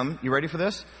to them, you ready for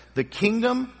this? The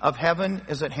kingdom of heaven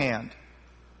is at hand.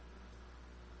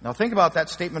 Now think about that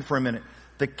statement for a minute.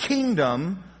 The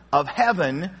kingdom of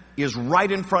heaven is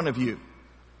right in front of you.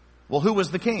 Well, who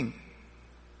was the king?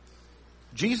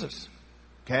 Jesus.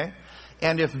 Okay?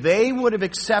 And if they would have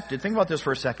accepted, think about this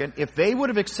for a second, if they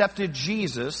would have accepted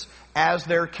Jesus as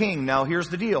their king, now here's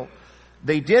the deal.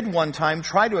 They did one time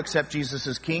try to accept Jesus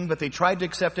as king, but they tried to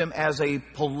accept him as a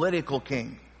political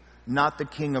king, not the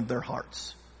king of their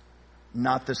hearts,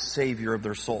 not the savior of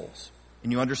their souls.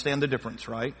 And you understand the difference,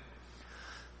 right?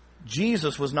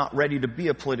 Jesus was not ready to be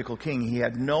a political king. He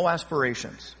had no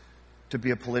aspirations to be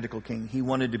a political king. He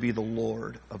wanted to be the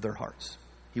Lord of their hearts.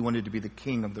 He wanted to be the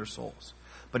king of their souls.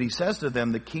 But he says to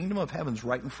them, the kingdom of heaven's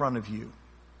right in front of you.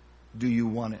 Do you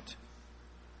want it?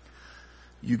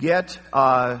 You get,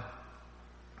 I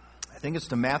think it's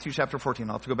to Matthew chapter 14.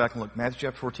 I'll have to go back and look. Matthew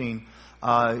chapter 14.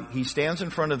 He stands in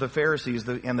front of the Pharisees,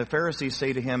 and the Pharisees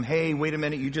say to him, hey, wait a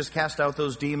minute, you just cast out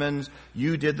those demons.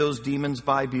 You did those demons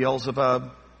by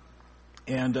Beelzebub.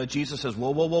 And Jesus says,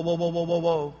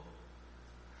 whoa.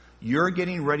 You're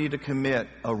getting ready to commit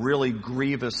a really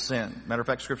grievous sin. Matter of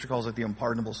fact, Scripture calls it the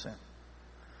unpardonable sin.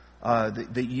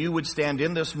 That you would stand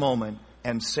in this moment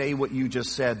and say what you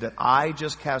just said, that I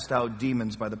just cast out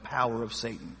demons by the power of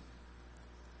Satan.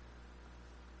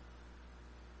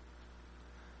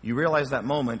 You realize that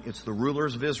moment, it's the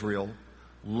rulers of Israel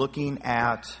looking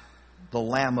at the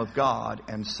Lamb of God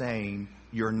and saying,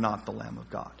 you're not the Lamb of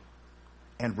God,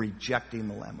 and rejecting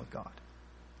the Lamb of God.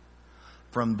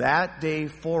 From that day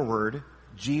forward,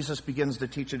 Jesus begins to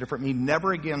teach a different. He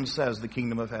never again says the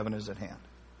kingdom of heaven is at hand.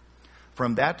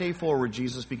 From that day forward,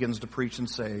 Jesus begins to preach and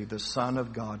say, the Son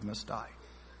of God must die.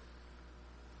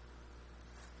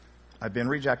 I've been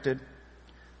rejected.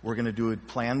 We're going to do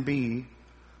plan B.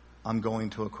 I'm going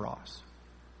to a cross.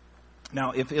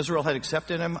 Now, if Israel had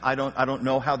accepted him, I don't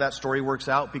know how that story works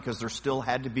out, because there still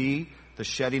had to be the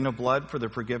shedding of blood for the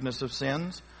forgiveness of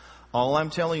sins. All I'm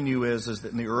telling you is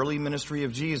that in the early ministry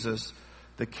of Jesus,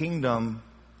 the kingdom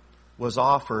was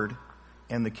offered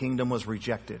and the kingdom was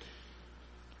rejected.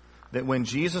 That when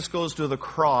Jesus goes to the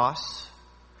cross,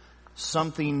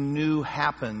 something new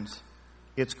happens.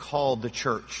 It's called the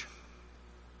church.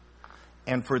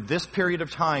 And for this period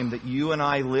of time that you and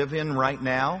I live in right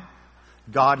now,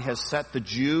 God has set the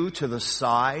Jew to the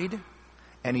side,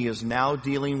 and he is now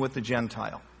dealing with the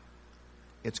Gentile.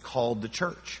 It's called the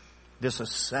church. This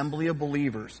assembly of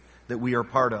believers that we are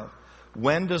part of.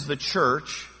 When does the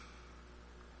church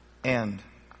end?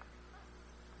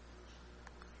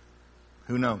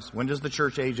 Who knows? When does the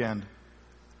church age end?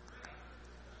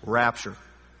 Rapture.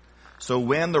 So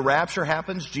when the rapture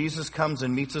happens, Jesus comes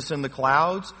and meets us in the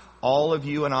clouds. All of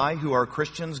you and I who are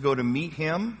Christians go to meet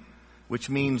him. which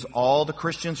means all the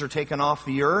Christians are taken off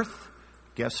the earth.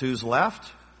 Guess who's left?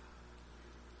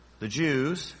 The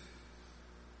Jews,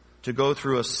 to go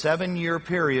through a 7-year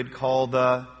period called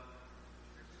the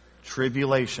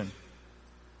tribulation.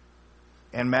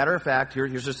 And matter of fact,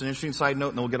 here's just an interesting side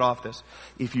note, and then we'll get off this.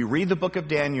 If you read the book of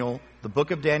Daniel, the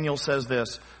book of Daniel says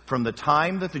this: from the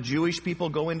time that the Jewish people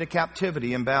go into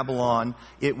captivity in Babylon,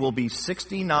 it will be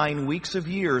 69 weeks of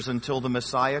years until the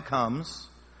Messiah comes.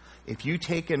 If you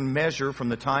take and measure from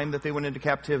the time that they went into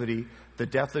captivity, the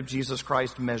death of Jesus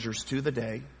Christ measures to the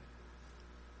day.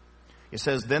 It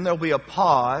says then there'll be a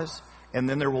pause, and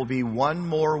then there will be one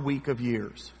more week of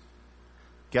years.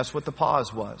 Guess what the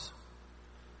pause was?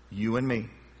 You and me,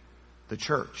 the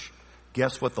church.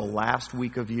 Guess what the last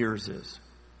week of years is?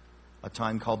 A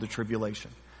time called the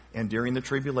tribulation. And during the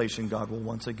tribulation, God will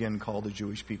once again call the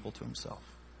Jewish people to himself.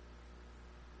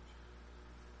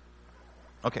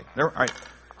 Okay, all right.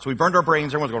 So we burned our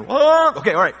brains. Everyone's going, oh!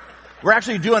 Okay, all right. We're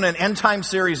actually doing an end time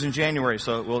series in January,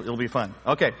 so it'll be fun.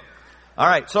 Okay. All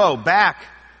right, so back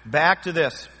to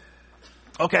this.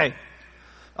 Okay.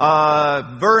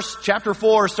 Chapter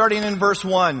 4, starting in verse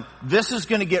 1. This is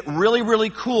going to get really, really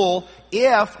cool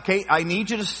I need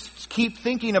you to keep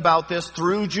thinking about this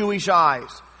through Jewish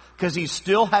eyes. Because he's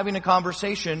still having a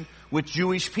conversation with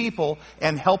Jewish people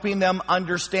and helping them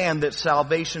understand that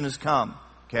salvation has come.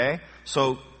 Okay?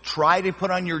 So try to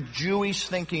put on your Jewish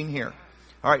thinking here.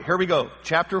 All right, here we go.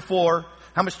 Chapter 4.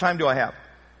 How much time do I have?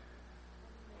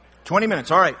 20 minutes.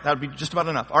 All right, that would be just about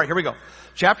enough. All right, here we go.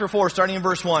 Chapter 4, starting in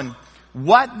verse 1.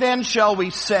 What then shall we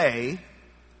say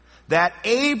that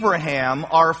Abraham,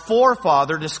 our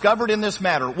forefather, discovered in this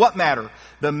matter? What matter?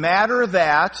 The matter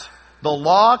that the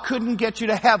law couldn't get you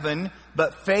to heaven,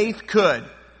 but faith could.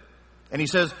 And he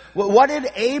says, what did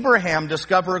Abraham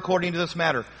discover according to this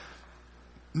matter?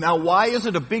 Now, why is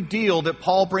it a big deal that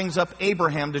Paul brings up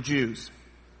Abraham to Jews?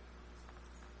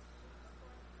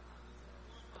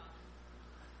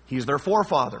 He's their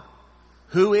forefather.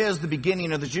 Who is the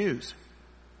beginning of the Jews?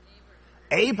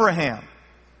 Abraham.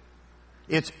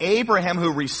 It's Abraham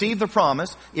who received the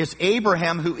promise. It's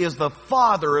Abraham who is the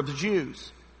father of the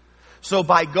Jews. So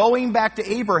by going back to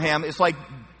Abraham, it's like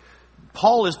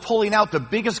Paul is pulling out the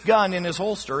biggest gun in his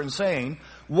holster and saying,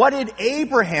 what did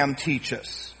Abraham teach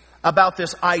us about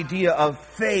this idea of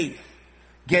faith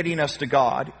getting us to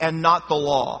God and not the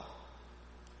law?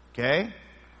 Okay?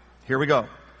 Here we go.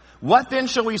 What then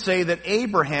shall we say that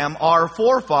Abraham, our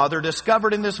forefather,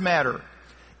 discovered in this matter?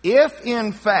 If,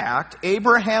 in fact,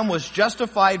 Abraham was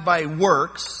justified by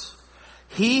works,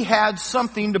 he had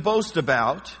something to boast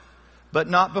about, but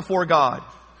not before God.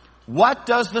 What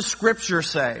does the Scripture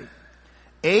say?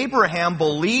 Abraham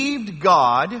believed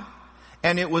God,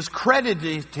 and it was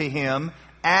credited to him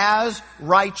as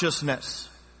righteousness.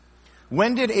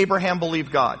 When did Abraham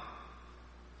believe God?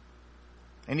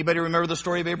 Anybody remember the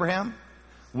story of Abraham?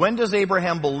 When does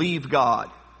Abraham believe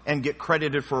God and get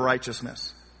credited for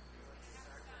righteousness?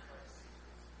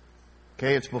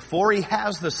 Okay, it's before he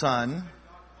has the son.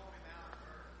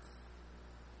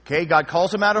 Okay, God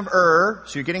calls him out of Ur,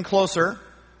 so you're getting closer.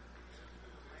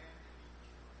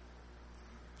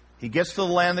 He gets to the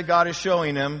land that God is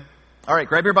showing him. All right,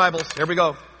 grab your Bibles. Here we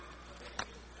go.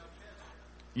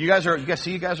 You guys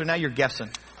are now you're guessing.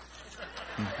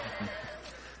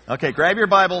 Okay, grab your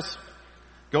Bibles.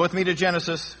 Go with me to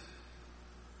Genesis.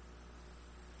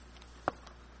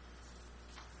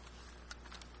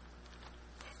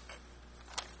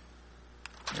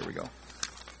 Here we go.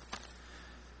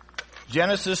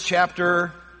 Genesis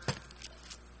chapter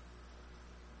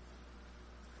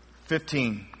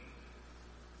 15.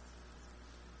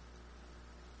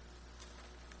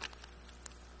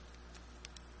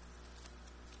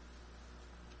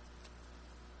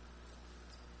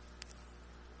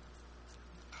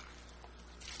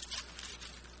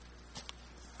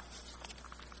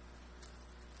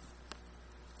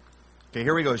 Okay,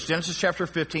 here we go. It's Genesis chapter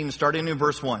 15, starting in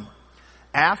verse 1.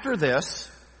 After this,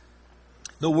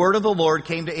 the word of the Lord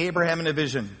came to Abraham in a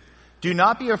vision. Do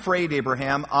not be afraid,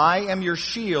 Abraham. I am your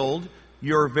shield,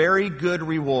 your very good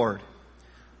reward.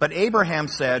 But Abraham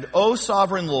said, O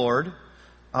sovereign Lord,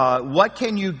 what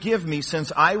can you give me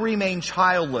since I remain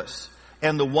childless?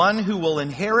 And the one who will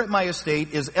inherit my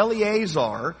estate is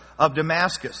Eleazar of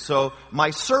Damascus. So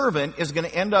my servant is going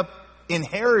to end up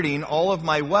inheriting all of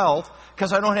my wealth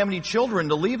because I don't have any children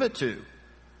to leave it to.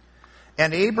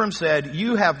 And Abram said,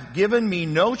 you have given me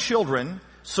no children,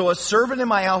 so a servant in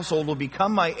my household will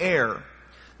become my heir.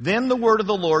 Then the word of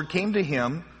the Lord came to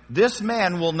him, this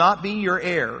man will not be your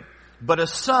heir, but a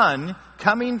son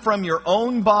coming from your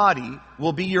own body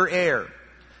will be your heir.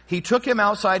 He took him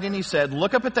outside and he said,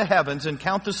 look up at the heavens and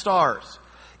count the stars,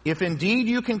 If indeed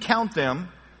you can count them,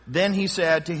 then he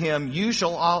said to him, you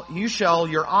shall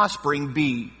your offspring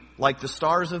be like the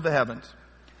stars of the heavens.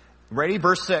 Ready?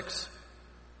 Verse 6.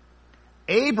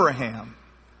 Abraham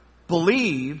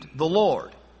believed the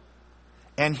Lord,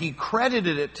 and he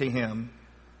credited it to him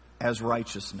as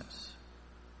righteousness.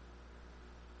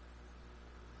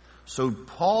 So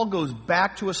Paul goes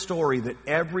back to a story that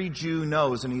every Jew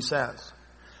knows, and he says,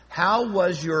 how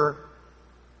was your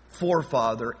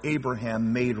forefather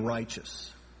Abraham made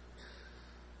righteous?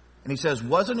 And he says,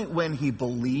 wasn't it when he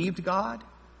believed God?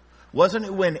 Wasn't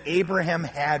it when Abraham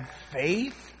had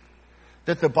faith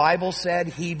that the Bible said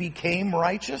he became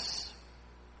righteous?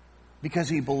 Because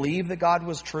he believed that God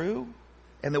was true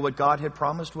and that what God had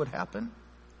promised would happen?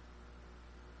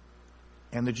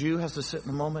 And the Jew has to sit in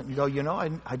the moment and go,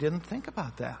 I didn't think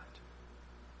about that.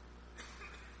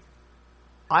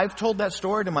 I've told that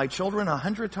story to my children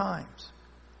 100 times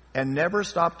and never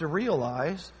stopped to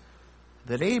realize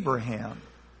that Abraham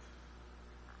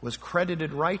was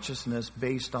credited righteousness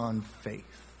based on faith.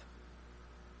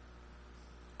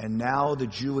 And now the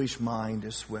Jewish mind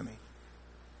is swimming.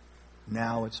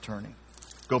 Now it's turning.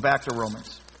 Go back to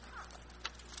Romans.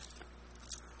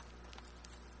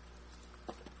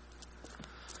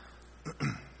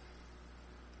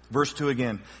 Verse 2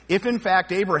 again. If in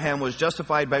fact Abraham was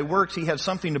justified by works, he had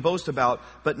something to boast about,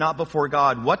 but not before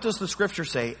God. What does the Scripture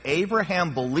say?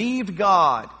 Abraham believed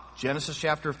God. Genesis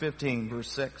chapter 15, verse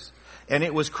 6. And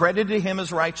it was credited to him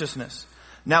as righteousness.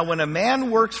 Now when a man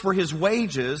works for his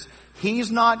wages, he's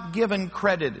not given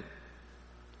credit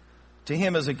to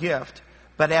him as a gift,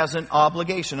 but as an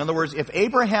obligation. In other words, if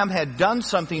Abraham had done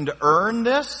something to earn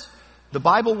this, the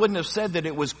Bible wouldn't have said that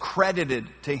it was credited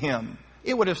to him.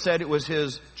 It would have said it was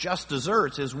his just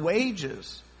deserts, his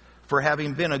wages for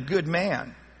having been a good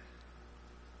man.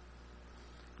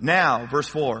 Now, verse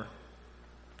 4.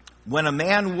 When a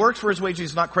man works for his wages,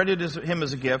 he's not credited to him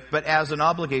as a gift, but as an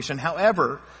obligation.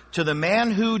 However, to the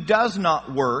man who does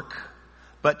not work,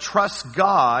 but trusts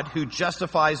God who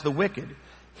justifies the wicked,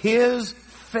 his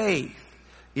faith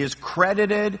is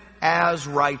credited as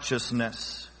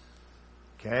righteousness.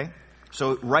 Okay?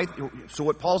 So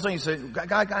what Paul's saying, he's saying,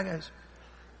 guys,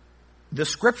 the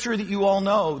scripture that you all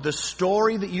know, the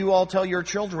story that you all tell your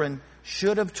children,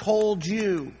 should have told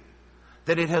you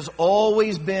that it has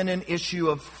always been an issue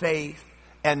of faith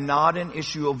and not an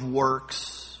issue of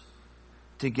works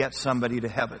to get somebody to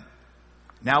heaven.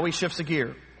 Now he shifts a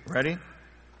gear. Ready?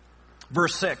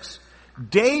 Verse 6.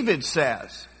 David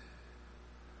says,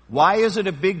 why is it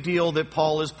a big deal that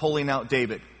Paul is pulling out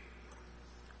David?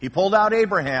 He pulled out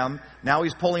Abraham, now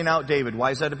he's pulling out David.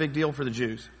 Why is that a big deal for the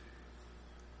Jews?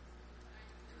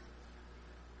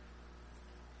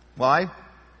 Why?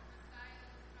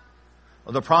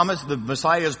 Well, the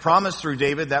Messiah is promised through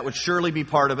David. That would surely be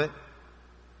part of it.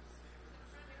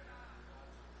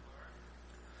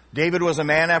 David was a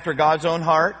man after God's own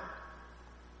heart.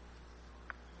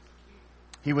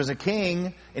 He was a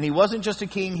king, and he wasn't just a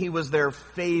king, he was their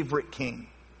favorite king.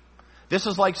 This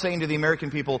is like saying to the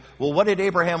American people, well, what did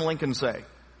Abraham Lincoln say?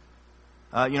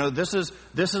 This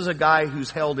is a guy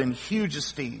who's held in huge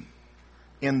esteem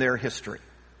in their history.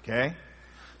 Okay?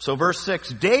 So verse 6,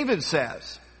 David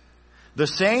says the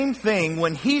same thing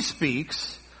when he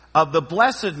speaks of the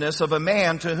blessedness of a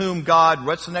man to whom God,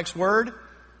 what's the next word?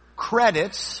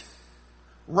 Credits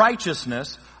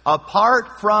righteousness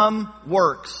apart from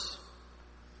works.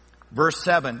 Verse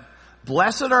 7,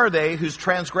 blessed are they whose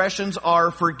transgressions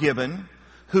are forgiven,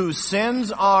 whose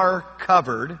sins are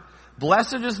covered.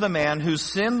 Blessed is the man whose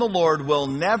sin the Lord will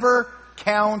never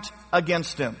count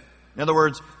against him. In other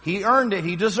words, he earned it,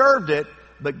 he deserved it,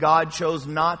 but God chose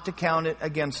not to count it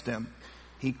against him.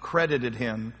 He credited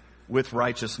him with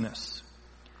righteousness.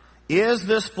 Is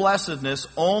this blessedness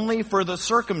only for the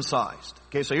circumcised?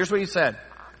 Okay, so here's what he said.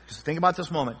 Just think about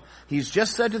this moment. He's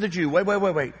just said to the Jew,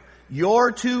 wait.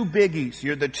 Your two biggies,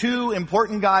 you're the two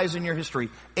important guys in your history.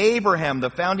 Abraham, the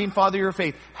founding father of your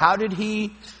faith. How did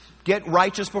he get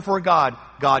righteous before God?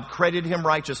 God credited him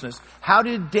righteousness. How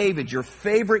did David, your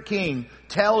favorite king,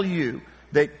 tell you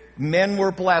that men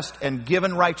were blessed and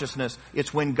given righteousness?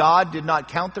 It's when God did not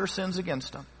count their sins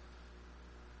against them.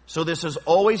 So this has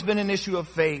always been an issue of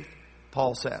faith,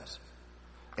 Paul says.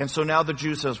 And so now the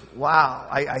Jew says, wow,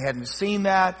 I hadn't seen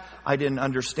that. I didn't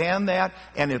understand that.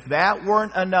 And if that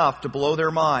weren't enough to blow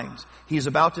their minds, he's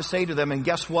about to say to them, and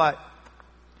guess what?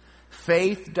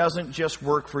 Faith doesn't just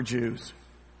work for Jews.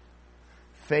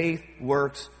 Faith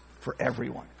works for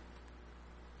everyone.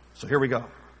 So here we go.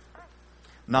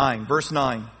 9, verse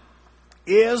 9.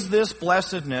 Is this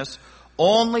blessedness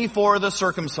only for the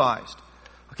circumcised?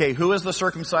 Okay, who is the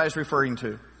circumcised referring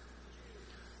to?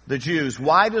 The Jews.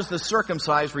 Why does the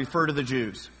circumcised refer to the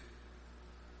Jews?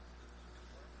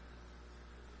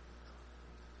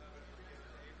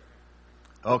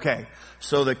 Okay,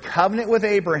 so the covenant with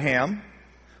Abraham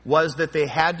was that they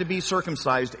had to be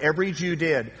circumcised. Every Jew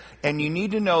did. And you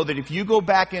need to know that if you go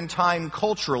back in time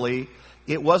culturally,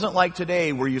 it wasn't like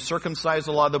today where you circumcised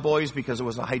a lot of the boys because it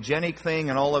was a hygienic thing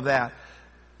and all of that.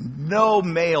 No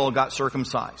male got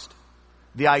circumcised.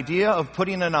 The idea of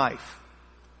putting a knife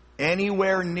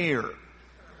anywhere near,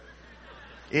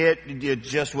 it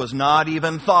just was not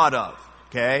even thought of.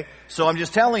 Okay? So I'm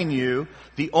just telling you,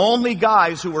 the only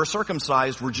guys who were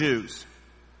circumcised were Jews.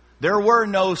 There were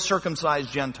no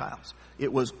circumcised Gentiles.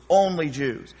 It was only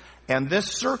Jews. And this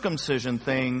circumcision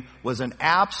thing was an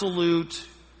absolute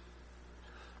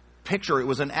picture. It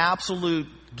was an absolute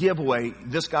giveaway.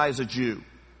 This guy's a Jew.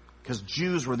 Because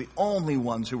Jews were the only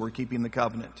ones who were keeping the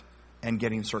covenant and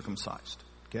getting circumcised.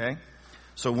 Okay?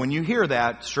 So when you hear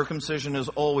that, circumcision is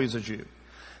always a Jew.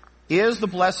 Is the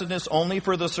blessedness only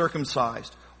for the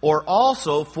circumcised, or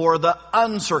also for the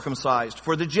uncircumcised,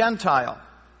 for the Gentile?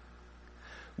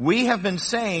 We have been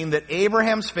saying that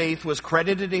Abraham's faith was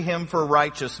credited to him for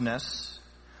righteousness.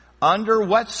 Under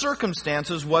what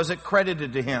circumstances was it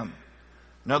credited to him?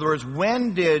 In other words,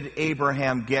 when did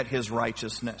Abraham get his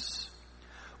righteousness?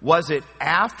 Was it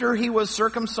after he was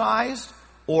circumcised,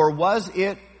 or was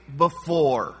it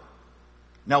before?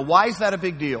 Now, why is that a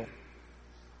big deal?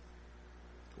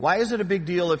 Why is it a big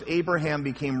deal if Abraham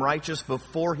became righteous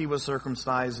before he was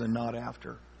circumcised and not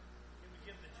after?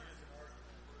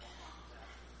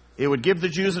 It would give the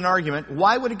Jews an argument.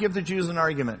 Why would it give the Jews an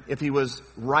argument if he was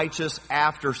righteous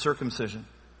after circumcision?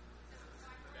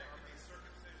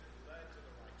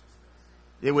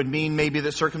 It would mean maybe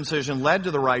that circumcision led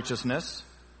to the righteousness.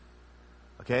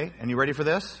 Okay, and you ready for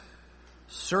this?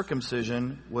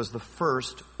 Circumcision was the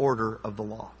first order of the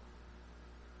law.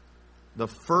 The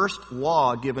first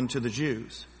law given to the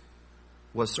Jews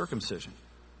was circumcision.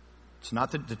 It's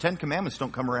not that the Ten Commandments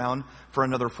don't come around for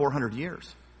another 400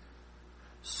 years.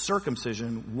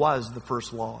 Circumcision was the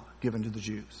first law given to the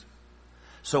Jews.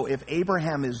 So if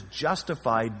Abraham is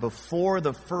justified before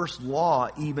the first law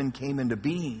even came into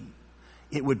being,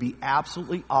 it would be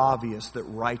absolutely obvious that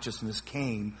righteousness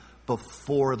came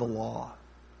before the law.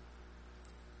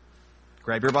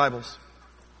 Grab your Bibles.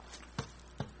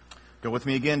 Go with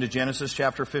me again to Genesis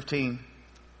chapter 15.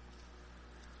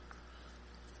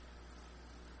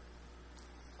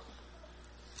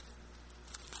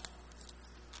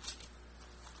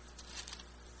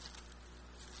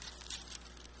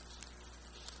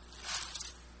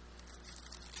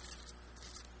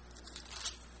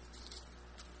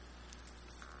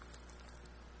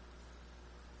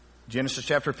 Genesis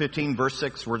chapter 15, verse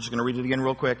 6. We're just going to read it again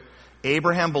real quick.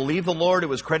 Abraham believed the Lord. It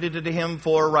was credited to him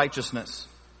for righteousness.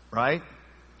 Right?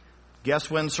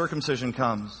 Guess when circumcision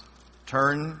comes?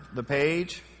 Turn the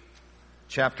page.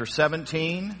 Chapter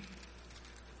 17,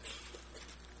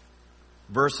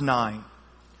 verse 9.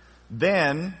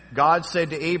 Then God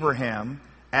said to Abraham,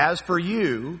 "As for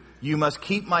you, you must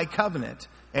keep my covenant,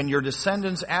 and your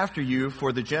descendants after you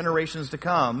for the generations to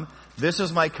come. This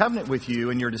is my covenant with you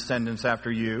and your descendants after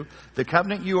you. The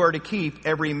covenant you are to keep,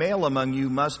 every male among you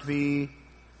must be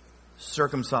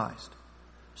circumcised."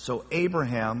 So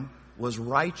Abraham was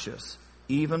righteous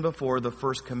even before the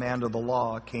first command of the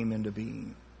law came into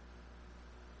being.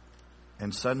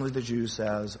 And suddenly the Jew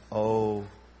says, "Oh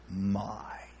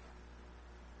my."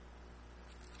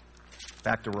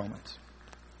 Back to Romans.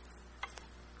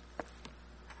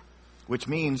 Which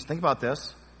means, think about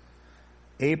this,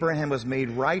 Abraham was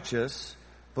made righteous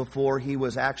before he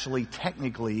was actually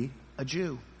technically a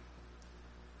Jew.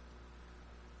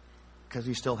 Because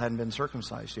he still hadn't been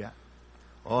circumcised yet.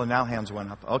 Oh, now hands went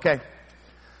up. Okay.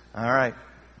 All right.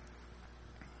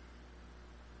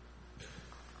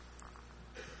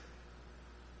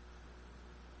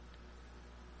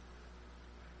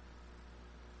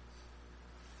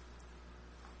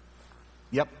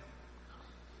 Yep.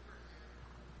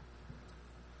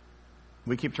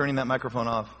 We keep turning that microphone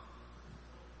off.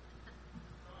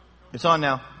 It's on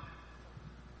now.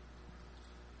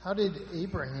 How did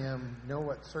Abraham know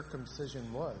what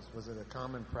circumcision was? Was it a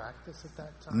common practice at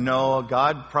that time? No,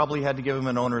 God probably had to give him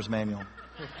an owner's manual.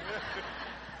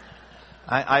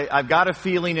 I've got a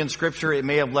feeling in Scripture it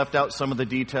may have left out some of the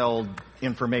detailed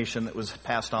information that was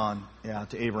passed on,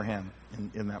 to Abraham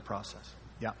in that process.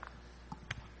 Yeah.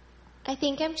 I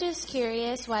think I'm just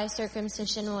curious why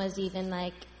circumcision was even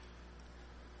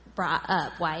brought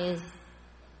up. Why is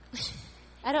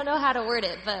I don't know how to word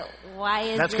it, but why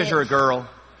is That's because you're a girl.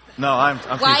 No, I'm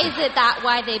why is it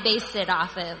why they based it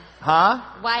off of? Huh?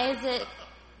 Why is it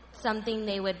something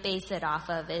they would base it off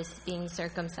of, is being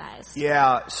circumcised.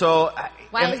 Yeah. So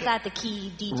why is that the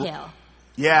key detail?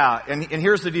 Yeah, and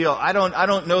here's the deal. I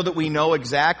don't know that we know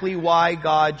exactly why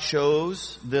God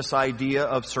chose this idea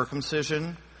of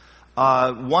circumcision.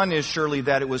 One is surely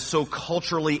that it was so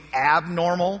culturally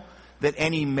abnormal that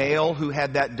any male who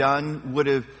had that done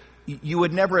you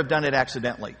would never have done it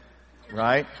accidentally,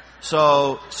 right?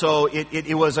 So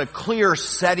it was a clear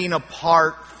setting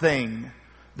apart thing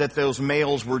that those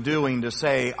males were doing to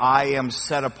say, I am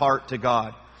set apart to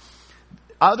God.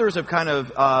 Others have kind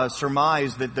of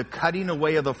surmised that the cutting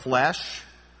away of the flesh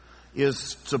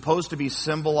is supposed to be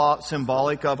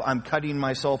symbolic of I'm cutting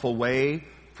myself away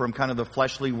from kind of the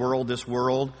fleshly world, this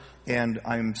world, and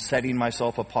I'm setting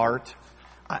myself apart.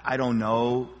 I don't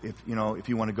know if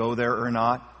you want to go there or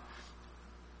not.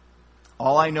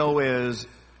 All I know is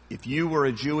if you were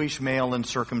a Jewish male and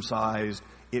circumcised,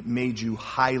 it made you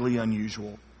highly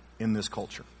unusual in this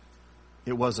culture.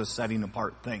 It was a setting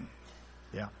apart thing.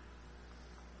 Yeah.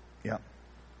 Yeah.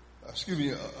 Excuse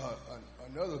me,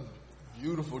 another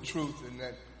beautiful truth in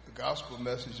that the gospel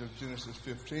message of Genesis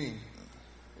 15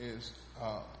 is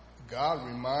God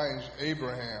reminds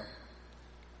Abraham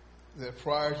that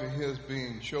prior to his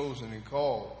being chosen and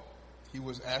called, he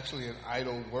was actually an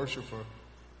idol worshiper.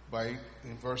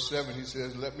 In verse 7, he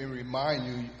says, let me remind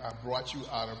you, I brought you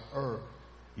out of Ur,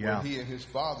 where he and his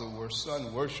father were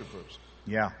sun worshipers.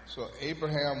 Yeah. So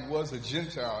Abraham was a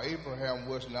Gentile. Abraham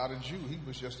was not a Jew. He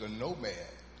was just a nomad.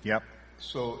 Yep.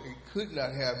 So it could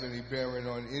not have any bearing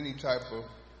on any type of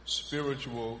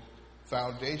spiritual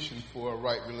foundation for a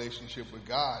right relationship with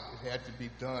God. It had to be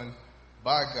done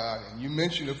by God. And you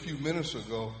mentioned a few minutes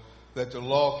ago that the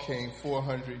law came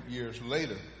 400 years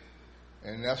later.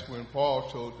 And that's when Paul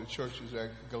told the churches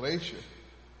at Galatia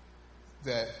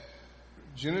that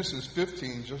Genesis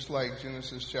 15, just like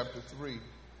Genesis chapter 3,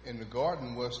 in the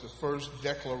garden was the first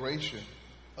declaration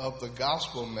of the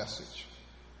gospel message.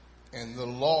 And the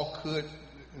law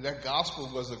that gospel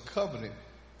was a covenant.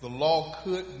 The law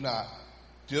could not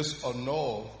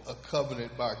disannul a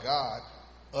covenant by God.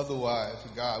 Otherwise,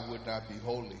 God would not be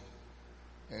holy.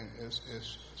 And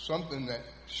it's something that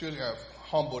should have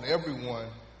humbled everyone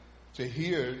to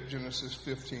hear Genesis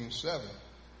 15:7.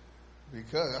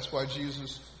 Because that's why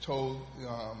Jesus told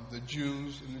the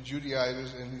Jews and the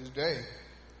Judaizers in his day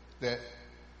that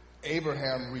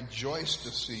Abraham rejoiced to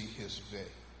see his day.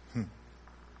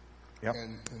 Yep.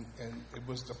 And it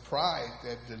was the pride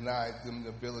that denied them the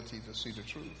ability to see the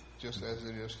truth, just as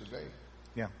it is today.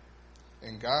 Yeah.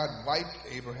 And God wiped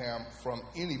Abraham from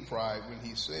any pride when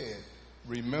he said,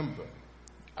 remember,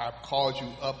 I've called you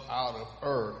up out of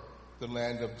Ur, the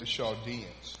land of the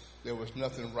Chaldeans. There was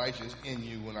nothing righteous in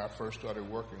you when I first started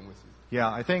working with you.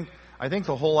 Yeah, I think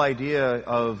the whole idea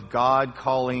of God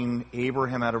calling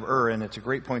Abraham out of Ur, and it's a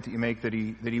great point that you make that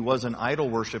he was an idol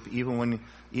worship even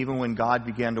when God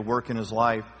began to work in his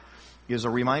life, is a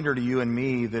reminder to you and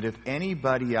me that if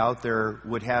anybody out there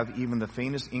would have even the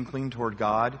faintest inkling toward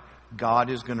God, God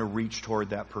is going to reach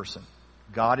toward that person.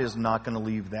 God is not going to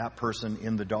leave that person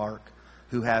in the dark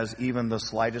who has even the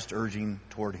slightest urging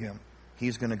toward him.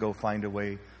 He's going to go find a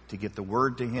way to get the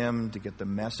word to him, to get the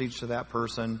message to that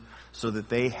person, so that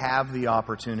they have the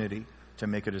opportunity to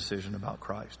make a decision about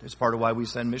Christ. It's part of why we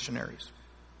send missionaries.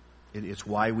 It's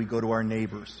why we go to our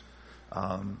neighbors,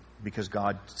 because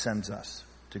God sends us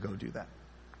to go do that.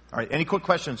 All right, any quick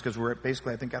questions? Because we're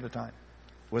basically, I think, out of time.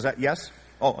 Was that yes?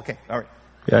 Oh, okay, all right.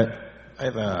 Yeah, I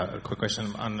have a quick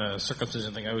question on the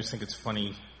circumcision thing. I always think it's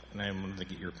funny, and I wanted to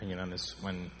get your opinion on this.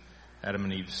 When Adam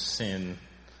and Eve sin,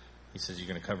 he says you're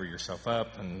going to cover yourself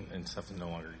up and stuff, and no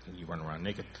longer you run around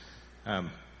naked.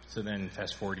 So then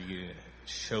fast forward, you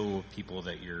show people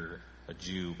that you're a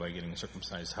Jew by getting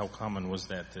circumcised. How common was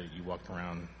that you walked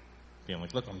around being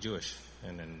like, look, I'm Jewish,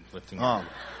 and then lifting your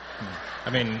I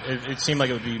mean, it seemed like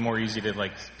it would be more easy to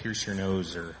like pierce your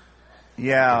nose or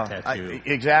yeah, get a tattoo.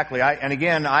 Exactly. And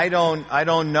again, I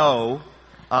don't know.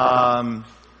 I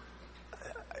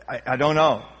don't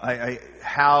know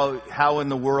how in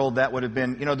the world that would have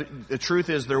been. You know, the truth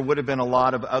is there would have been a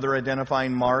lot of other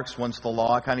identifying marks once the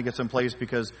law kind of gets in place,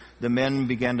 because the men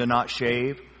began to not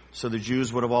shave. So the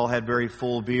Jews would have all had very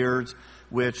full beards,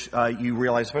 which you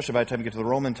realize, especially by the time you get to the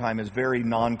Roman time, is very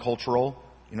non-cultural.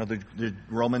 You know, the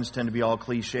Romans tend to be all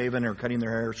clean-shaven or cutting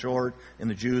their hair short, and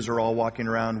the Jews are all walking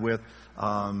around with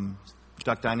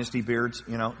Duck Dynasty beards,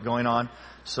 you know, going on.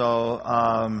 So,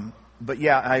 but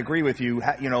yeah, I agree with you.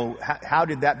 You know, how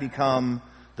did that become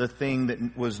the thing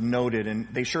that was noted? And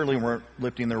they surely weren't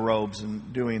lifting their robes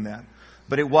and doing that.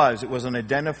 But it was an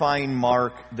identifying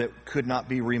mark that could not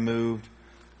be removed.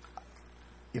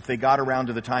 If they got around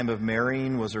to the time of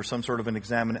marrying, was there some sort of an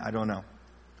examination? I don't know.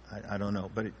 I don't know.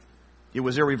 But it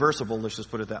was irreversible, let's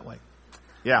just put it that way.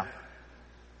 Yeah.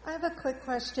 I have a quick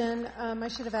question. I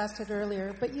should have asked it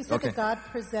earlier. But you said Okay. that God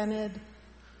presented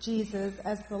Jesus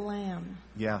as the Lamb.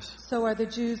 Yes. So are the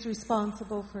Jews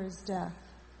responsible for his death?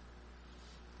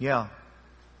 Yeah.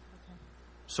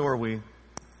 So are we.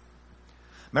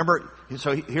 Remember,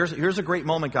 so here's a great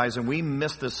moment, guys, and we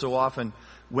miss this so often.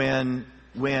 When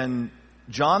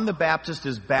John the Baptist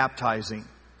is baptizing,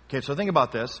 okay, so think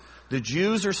about this. The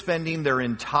Jews are spending their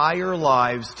entire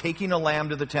lives taking a lamb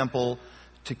to the temple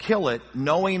to kill it,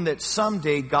 knowing that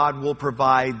someday God will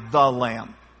provide the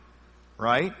lamb.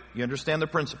 Right? You understand the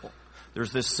principle.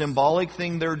 There's this symbolic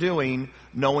thing they're doing,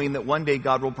 knowing that one day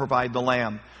God will provide the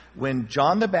lamb. When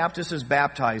John the Baptist is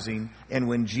baptizing, and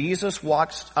when Jesus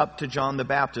walks up to John the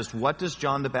Baptist, what does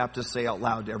John the Baptist say out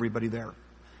loud to everybody there?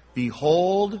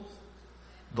 Behold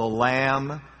the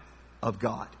Lamb of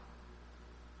God.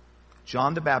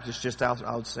 John the Baptist just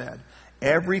out said,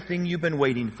 everything you've been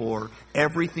waiting for,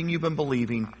 everything you've been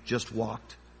believing, just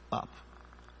walked up.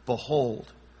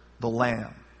 Behold the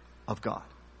Lamb of God.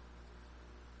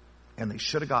 And they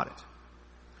should have got it.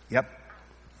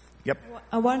 Yep.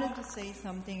 I wanted to say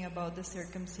something about the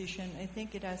circumcision. I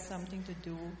think it has something to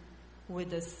do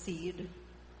with the seed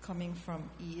coming from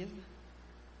Eve.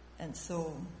 And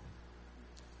so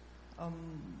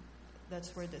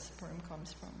that's where the sperm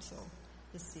comes from. So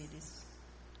the seed is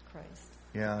Christ.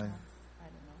 Yeah.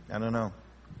 I don't know.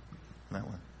 That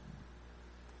one.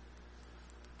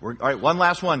 All right, one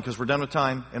last one because we're done with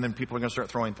time, and then people are going to start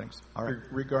throwing things. All right.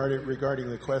 Regarding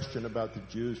the question about the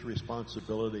Jews'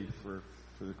 responsibility for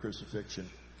the crucifixion.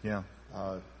 Yeah.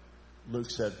 Luke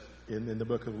said, in the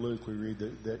book of Luke, we read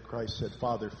that Christ said,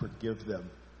 Father, forgive them,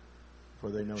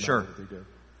 for they know not what they do.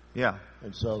 Yeah.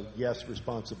 And so, yes,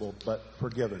 responsible, but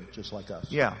forgiven, just like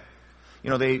us. Yeah. You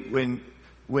know,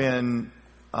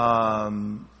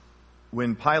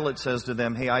 when Pilate says to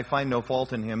them, hey, I find no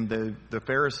fault in him, the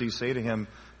Pharisees say to him,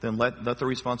 then let the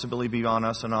responsibility be on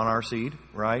us and on our seed,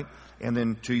 right? And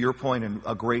then to your point, and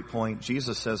a great point,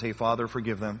 Jesus says, hey, Father,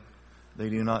 forgive them. They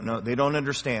do not know. They don't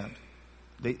understand.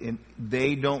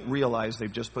 They don't realize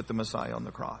they've just put the Messiah on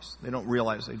the cross. They don't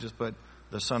realize they just put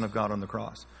the Son of God on the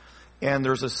cross. And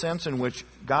there's a sense in which,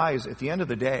 guys, at the end of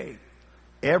the day,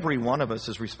 every one of us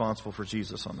is responsible for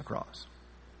Jesus on the cross.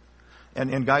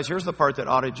 And guys, here's the part that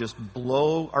ought to just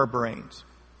blow our brains.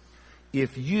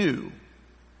 If you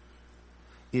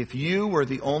were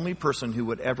the only person who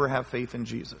would ever have faith in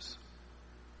Jesus,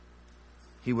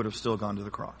 he would have still gone to the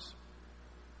cross.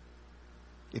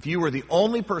 If you were the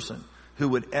only person who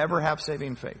would ever have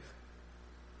saving faith,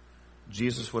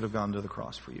 Jesus would have gone to the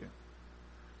cross for you.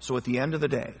 So at the end of the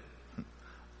day,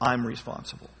 I'm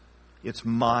responsible. It's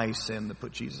my sin that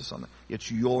put Jesus on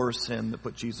it's your sin that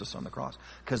put Jesus on the cross.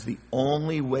 Because the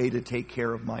only way to take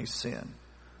care of my sin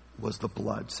was the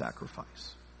blood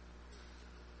sacrifice.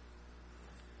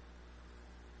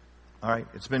 All right,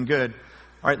 it's been good.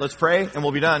 All right, let's pray and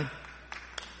we'll be done.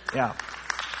 Yeah.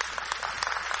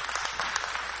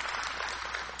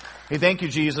 Hey, thank you,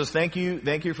 Jesus. Thank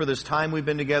you for this time we've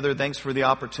been together. Thanks for the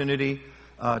opportunity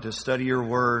to study your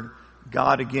word.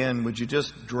 God, again, would you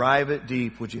just drive it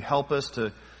deep? Would you help us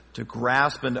to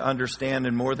grasp and to understand,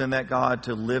 and more than that, God,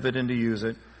 to live it and to use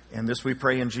it? And this we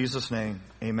pray in Jesus' name.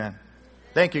 Amen.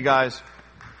 Thank you, guys.